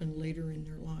have happened later in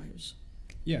their lives.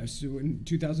 Yeah, so in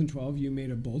 2012 you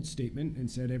made a bold statement and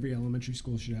said every elementary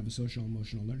school should have a social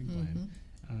emotional learning plan.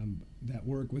 That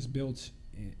work was built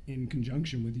in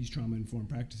conjunction with these trauma-informed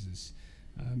practices.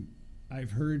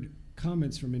 I've heard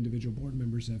comments from individual board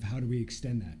members of how do we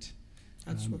extend that.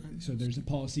 So there's a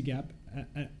policy gap,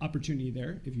 opportunity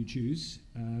there if you choose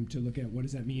to look at what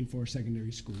does that mean for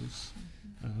secondary schools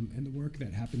and the work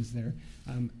that happens there.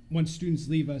 Once students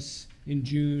leave us in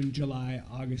June, July,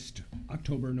 August,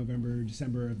 October, November,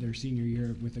 December of their senior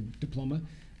year with a diploma,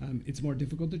 it's more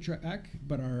difficult to track,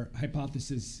 but our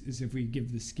hypothesis is if we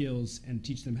give the skills and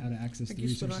teach them how to access the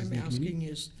resources. I guess what I'm asking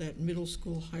is that middle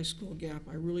school, high school gap.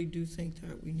 I really do think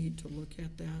that we need to look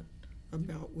at that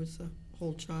about with the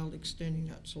whole child, extending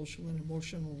that social and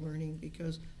emotional learning,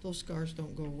 because those scars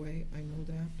don't go away. I know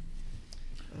that.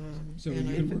 So and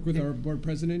you I can work with our board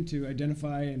president to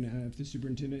identify, and if the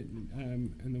superintendent,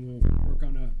 and then we'll work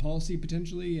on a policy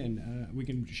potentially, and we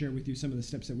can share with you some of the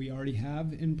steps that we already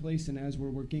have in place and as we're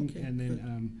working, Okay, and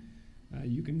then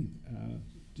you can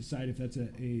decide if that's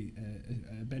a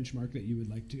benchmark that you would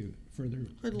like to further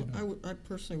develop. I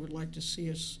personally would like to see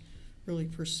us really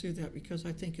pursue that, because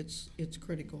I think it's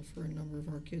critical for a number of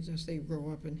our kids as they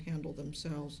grow up and handle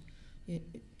themselves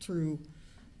through.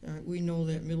 We know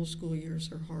that middle school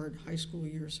years are hard, high school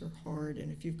years are hard,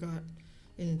 and if you've got,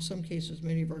 and in some cases,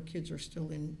 many of our kids are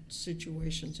still in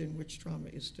situations in which trauma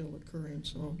is still occurring.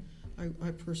 So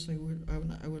I personally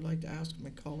would like to ask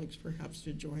my colleagues perhaps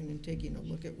to join in taking a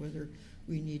look at whether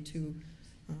we need to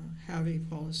have a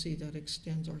policy that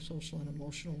extends our social and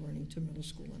emotional learning to middle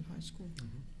school and high school.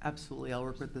 Absolutely. I'll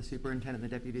work with the superintendent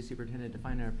and the deputy superintendent to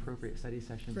find an appropriate study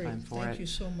session Great. time for it. Thank you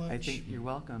so much. I think you're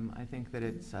welcome. I think that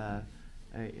it's,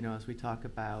 you know, as we talk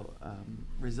about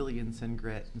resilience and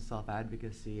grit and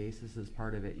self-advocacy, ACES is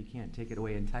part of it. You can't take it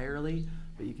away entirely,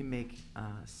 but you can make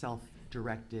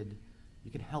self-directed,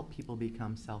 you can help people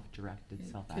become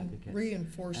self-directed self-advocates. Can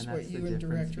reinforce what you and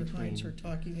Director Hines are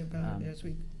talking about as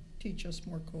we teach us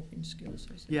more coping skills.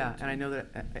 Yeah, and I know that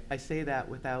I say that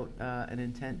without an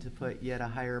intent to put yet a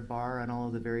higher bar on all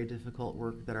of the very difficult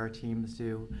work that our teams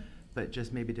do, but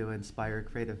just maybe to inspire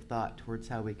creative thought towards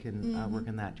how we can work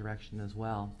in that direction as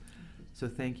well. So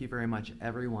thank you very much,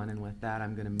 everyone. And with that,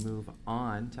 I'm going to move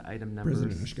on to item number.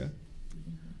 President Ushka.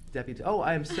 Deputy. Oh,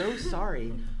 I'm so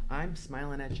sorry. I'm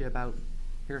smiling at you about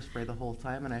hairspray the whole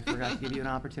time, and I forgot to give you an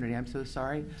opportunity. I'm so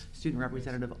sorry. Student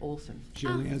Representative Olson. She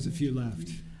only has a few left.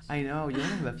 I know, you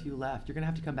only have a few left. You're going to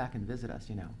have to come back and visit us,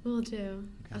 you know. Will do.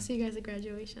 Okay. I'll see you guys at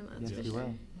graduation. That's Yes, for you sure.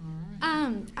 will.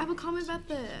 I have a comment about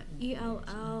the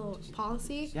ELL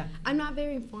policy. Yeah. I'm not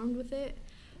very informed with it,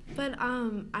 but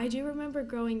I do remember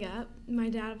growing up, my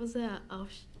dad was I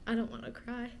don't want to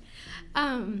cry.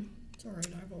 It's all right,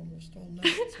 I've almost all night,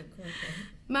 so go ahead.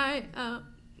 My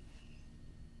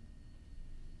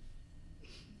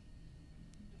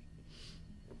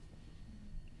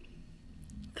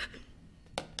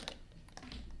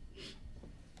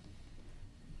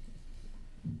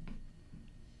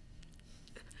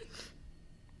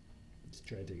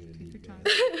Try taking a deep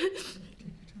breath.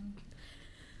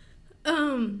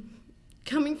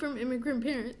 Coming from immigrant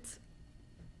parents,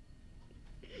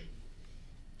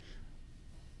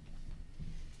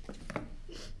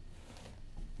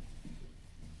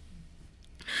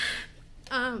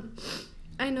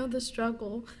 I know the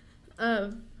struggle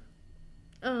of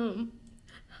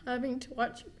having to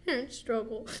watch your parents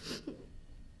struggle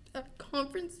at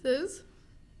conferences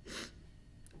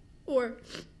or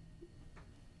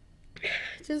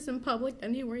just in public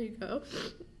anywhere you go,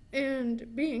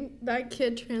 and being that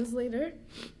kid translator,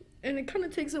 and it kind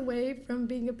of takes away from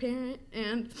being a parent.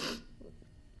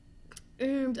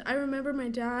 And I remember my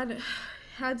dad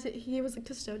he was a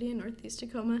custodian in Northeast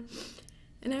Tacoma,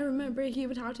 and I remember he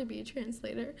would have to be a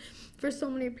translator for so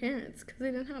many parents because they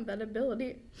didn't have that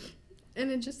ability, and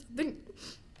it just something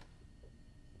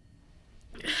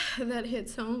that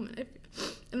hits home, and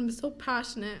I'm so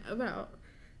passionate about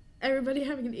everybody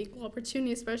having an equal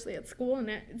opportunity, especially at school, and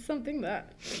it's something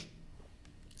that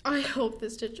I hope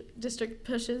this district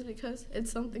pushes because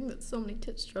it's something that so many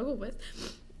kids struggle with.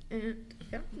 And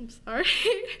yeah, I'm sorry,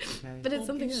 Okay. but it's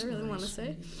something I really want to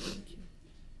say.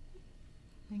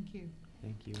 Thank you.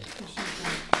 Thank you.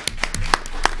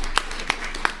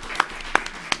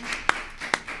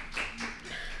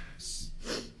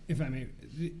 If I may,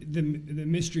 the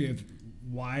mystery of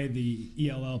why the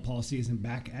ELL policy isn't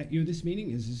back at you this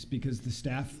meeting is because the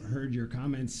staff heard your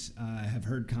comments, have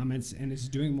heard comments, and is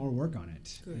doing more work on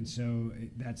it. Good. And so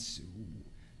that's,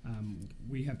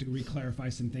 we have to re-clarify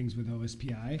some things with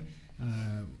OSPI.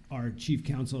 Our chief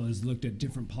counsel has looked at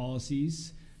different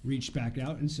policies, reached back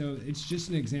out, and so it's just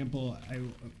an example.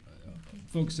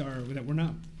 Folks that we're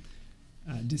not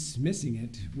dismissing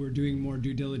it. We're doing more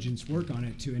due diligence work on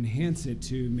it to enhance it,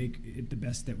 to make it the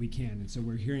best that we can. And so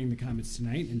we're hearing the comments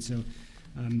tonight, and so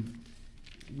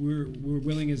we're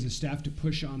willing as a staff to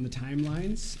push on the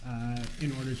timelines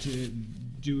in order to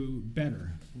do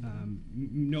better.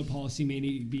 No policy may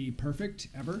be perfect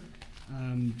ever,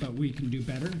 but we can do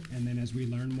better, and then as we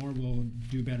learn more, we'll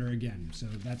do better again. So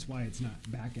that's why it's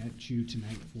not back at you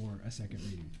tonight for a second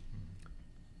reading.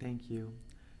 Thank you.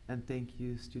 And thank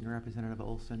you, Student Representative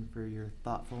Olson, for your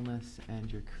thoughtfulness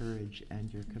and your courage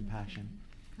and your compassion.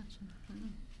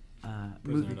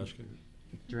 President Ushka.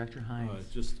 Director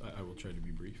Hines. I will try to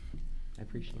be brief. I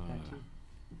appreciate that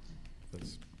too.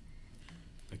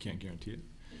 I can't guarantee it.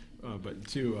 But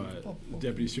to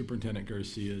Deputy Superintendent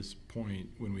Garcia's point,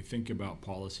 when we think about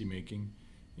policy making,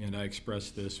 And I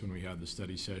expressed this when we had the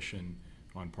study session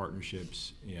on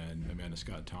partnerships, and Amanda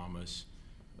Scott Thomas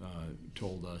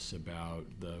told us about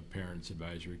the Parents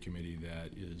Advisory Committee that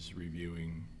is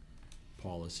reviewing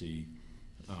policy.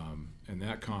 And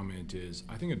that comment is,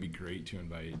 I think it'd be great to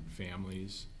invite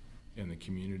families and the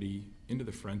community into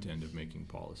the front end of making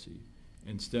policy.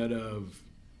 Instead of,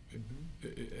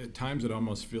 at times it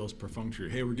almost feels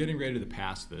perfunctory. Hey, we're getting ready to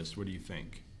pass this. What do you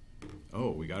think? Oh,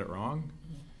 we got it wrong?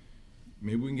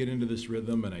 Maybe we can get into this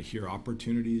rhythm, and I hear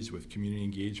opportunities with community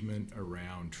engagement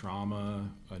around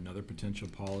trauma, another potential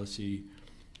policy.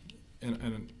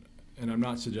 And I'm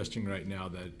not suggesting right now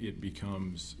that it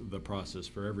becomes the process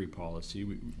for every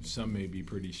policy. Some may be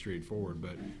pretty straightforward,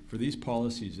 but for these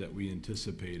policies that we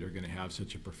anticipate are going to have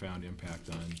such a profound impact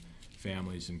on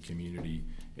families and community,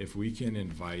 if we can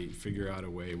figure out a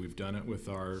way, we've done it with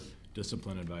our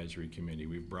Discipline Advisory Committee.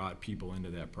 We've brought people into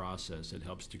that process. It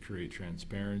helps to create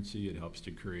transparency. It helps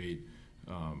to create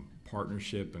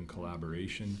partnership and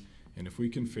collaboration. And if we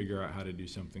can figure out how to do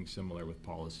something similar with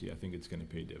policy, I think it's going to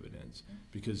pay dividends.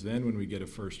 Because then when we get a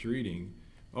first reading,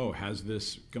 oh, has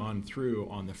this gone through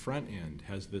on the front end?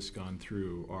 Has this gone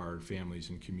through our families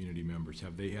and community members?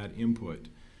 Have they had input?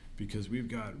 Because we've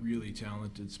got really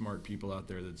talented, smart people out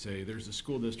there that say, there's a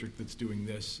school district that's doing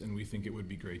this, and we think it would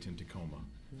be great in Tacoma.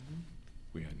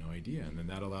 We had no idea. And then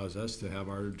that allows us to have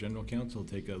our general counsel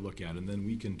take a look at it, and then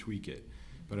we can tweak it.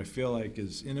 But I feel like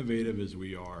as innovative as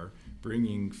we are,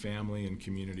 bringing family and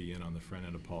community in on the front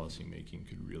end of policy making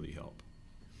could really help.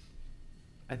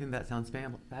 I think that sounds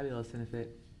fabulous, and if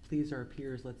it pleases our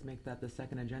peers, let's make that the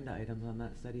second agenda item on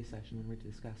that study session when we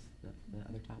discuss the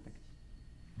other topic.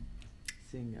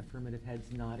 Seeing affirmative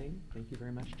heads nodding, thank you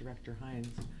very much, Director Hines.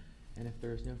 And if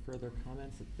there's no further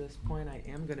comments at this point, I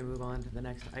am going to move on to the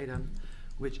next item,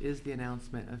 which is the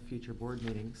announcement of future board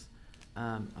meetings.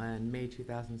 On May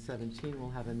 2017, we'll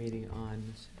have a meeting on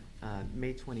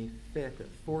May 25th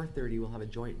at 4:30. We'll have a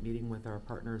joint meeting with our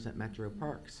partners at Metro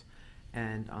Parks.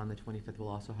 And on the 25th, we'll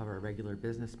also have our regular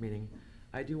business meeting.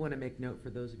 I do want to make note for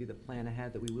those of you that plan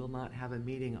ahead that we will not have a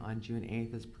meeting on June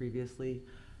 8th as previously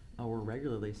or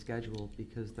regularly scheduled,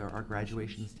 because there are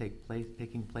graduations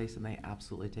taking place, and they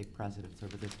absolutely take precedence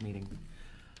over this meeting.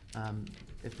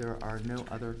 If there are no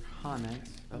other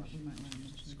comments. We might want to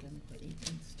mention again that the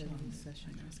 18th study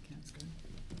session is canceled.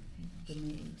 The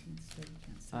May 18th study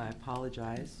canceled. I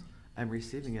apologize. I'm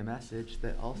receiving a message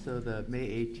that also the May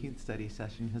 18th study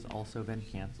session has also been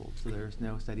canceled. So there's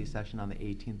no study session on the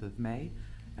 18th of May,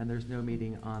 and there's no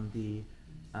meeting on the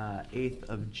 8th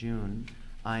of June.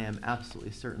 I am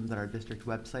absolutely certain that our district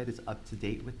website is up to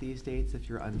date with these dates. If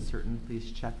you're uncertain,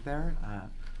 please check there.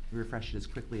 We refresh it as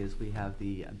quickly as we have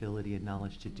the ability and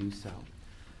knowledge to do so.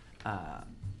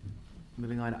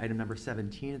 Moving on to item number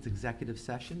 17, it's executive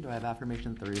session. Do I have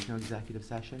affirmation that there is no executive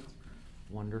session?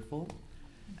 Wonderful.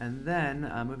 And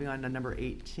then moving on to number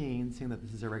 18, seeing that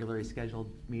this is a regularly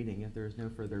scheduled meeting, if there is no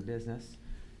further business,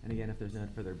 and again, if there's no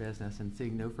further business, and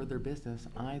seeing no further business,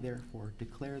 I therefore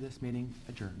declare this meeting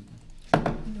adjourned.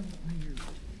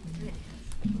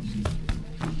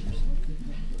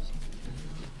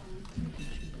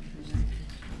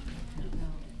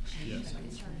 Yes.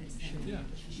 Yeah.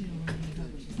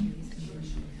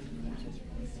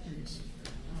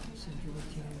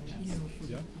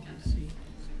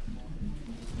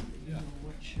 Yeah.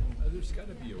 There's got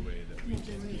to be a way that we can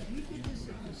get.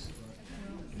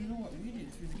 You know what we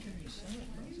did through the county senate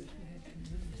process, we had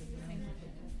committees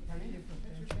around different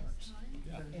benchmarks.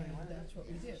 Yeah. And that's what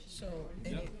we did, so.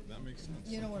 Yeah, that makes sense.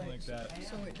 You know what Something like that.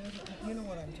 So it doesn't, you know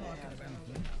what I'm talking about.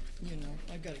 You know,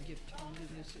 I've got to give Tom to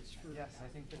this, it's for. Yes, I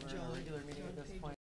think that we're in a John- regular meeting at John this Page. point.